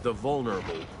approaches the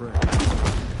vulnerable prey.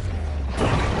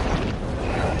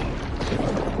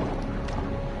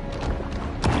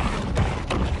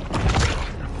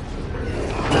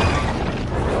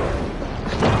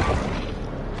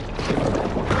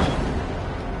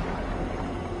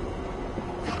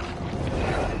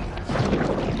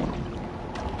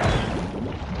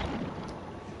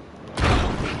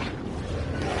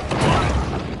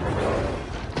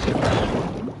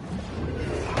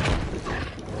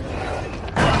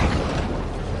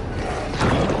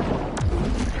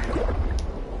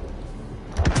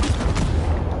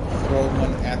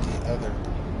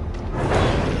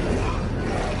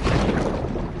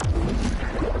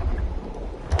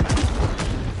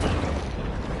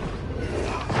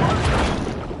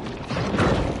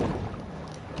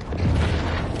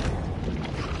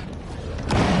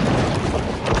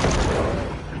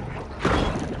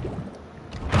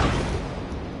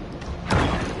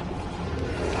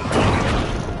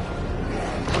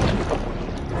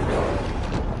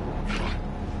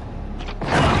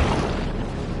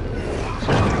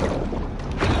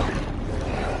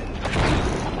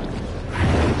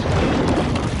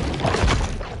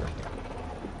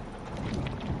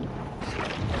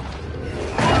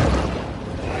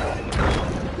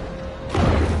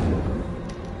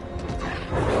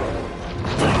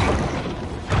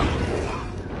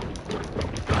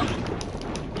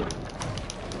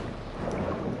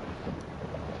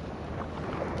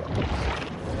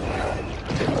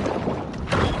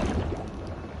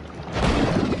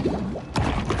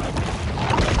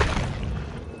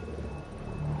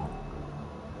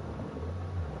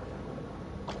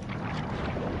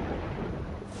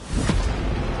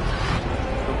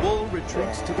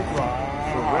 retreats to the grotto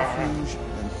for refuge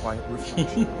and quiet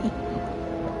reflection.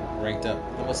 Ranked up.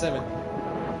 Level 7.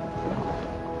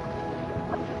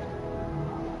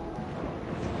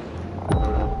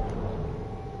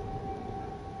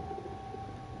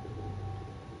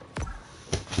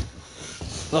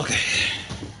 Okay.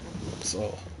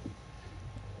 So,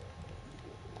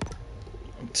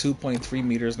 I'm 2.3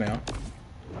 meters now.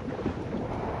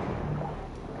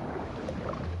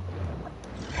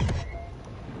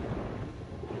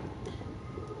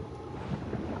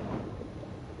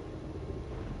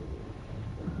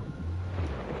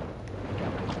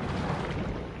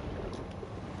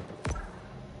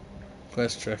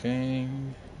 Quest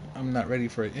checking. I'm not ready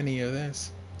for any of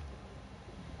this.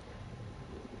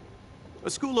 A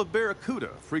school of barracuda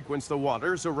frequents the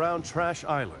waters around Trash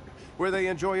Island, where they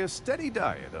enjoy a steady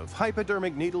diet of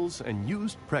hypodermic needles and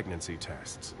used pregnancy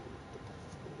tests.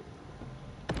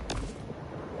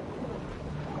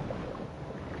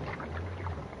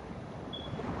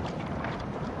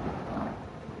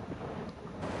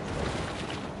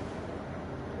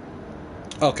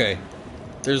 Okay.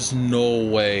 There's no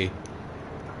way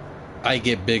I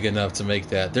get big enough to make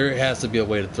that. There has to be a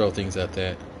way to throw things at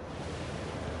that.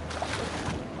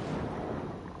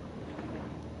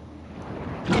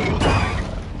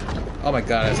 Oh my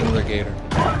god, that's another gator.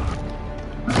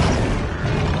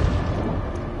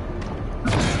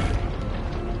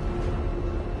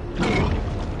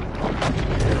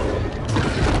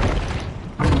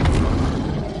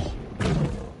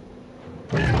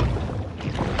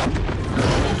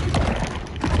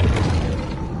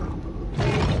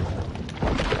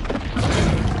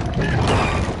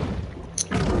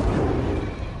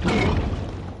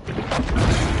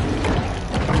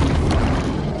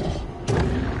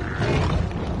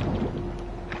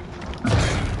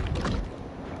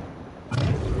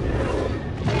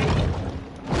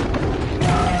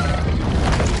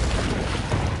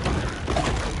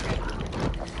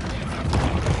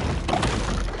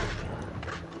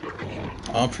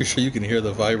 I'm pretty sure you can hear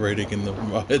the vibrating in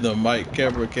the mic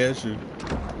camera, can't you?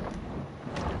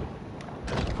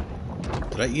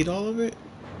 Did I eat all of it?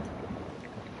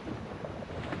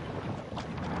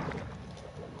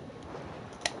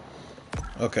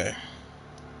 Okay.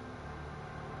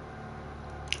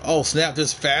 Oh snap,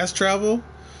 this fast travel?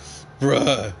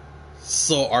 Bruh.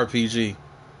 So RPG.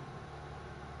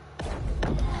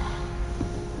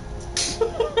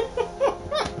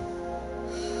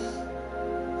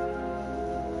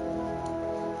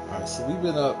 Alright, so we've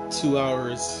been up 2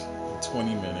 hours and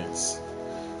 20 minutes.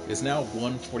 It's now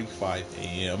 1:45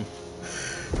 a.m.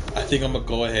 I think I'm gonna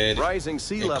go ahead. Rising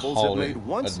sea levels have made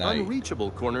once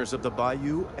unreachable corners of the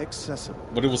bayou accessible.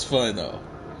 But it was fun though.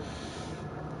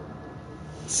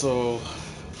 So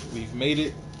we've made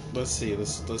it. Let's see.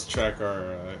 Let's track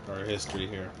our history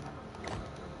here.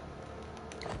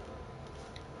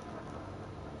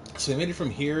 So we made it from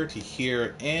here to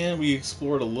here, and we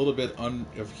explored a little bit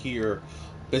of here,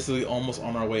 basically almost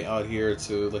on our way out here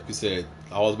to, like you said,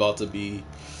 I was about to be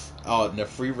out in a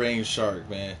free range shark,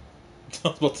 man. I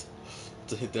was about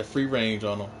to hit that free range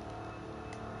on them.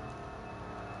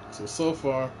 So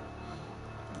far,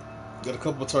 got a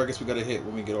couple of targets we got to hit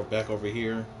when we get back over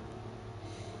here.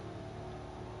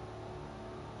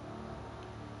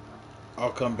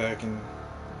 I'll come back and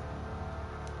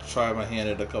try my hand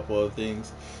at a couple of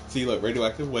things. See, like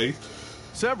radioactive waste.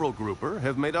 Several grouper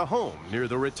have made a home near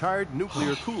the retired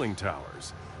nuclear cooling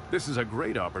towers. This is a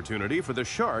great opportunity for the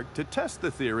shark to test the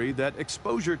theory that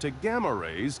exposure to gamma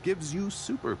rays gives you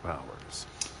superpowers.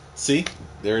 See,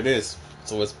 there it is.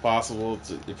 So it's possible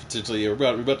to potentially we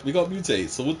got mutate.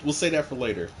 So we'll say that for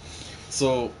later.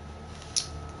 So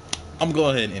I'm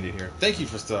going ahead and end it here. Thank you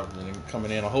for stopping and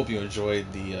coming in. I hope you enjoyed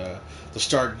the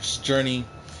shark's journey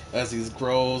as he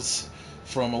grows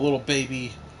from a little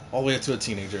baby all the way up to a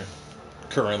teenager.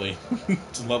 Currently,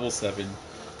 to level 7.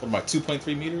 What am I?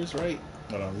 2.3 meters, right?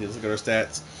 Hold on, let's look at our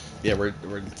stats. Yeah, we're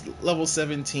level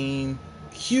 17.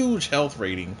 Huge health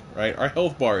rating, right? Our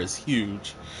health bar is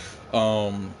huge.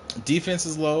 Defense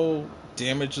is low,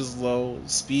 damage is low,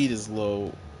 speed is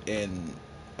low, and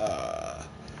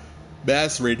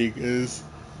mass rating is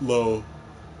low.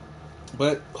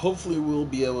 But hopefully we'll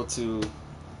be able to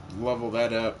level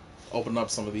that up, open up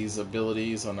some of these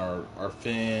abilities on our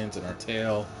fins and our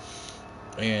tail.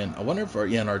 And I wonder if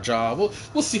in our job,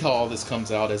 we'll see how all this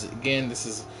comes out. As again, this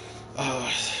is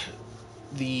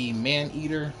the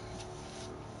Man-Eater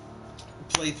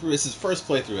playthrough. This is first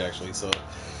playthrough actually, so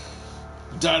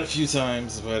died a few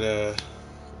times, but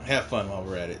have fun while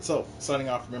we're at it. So signing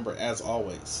off. Remember, as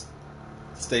always,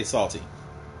 stay salty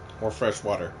or fresh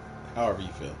water, however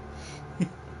you feel.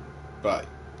 Bye.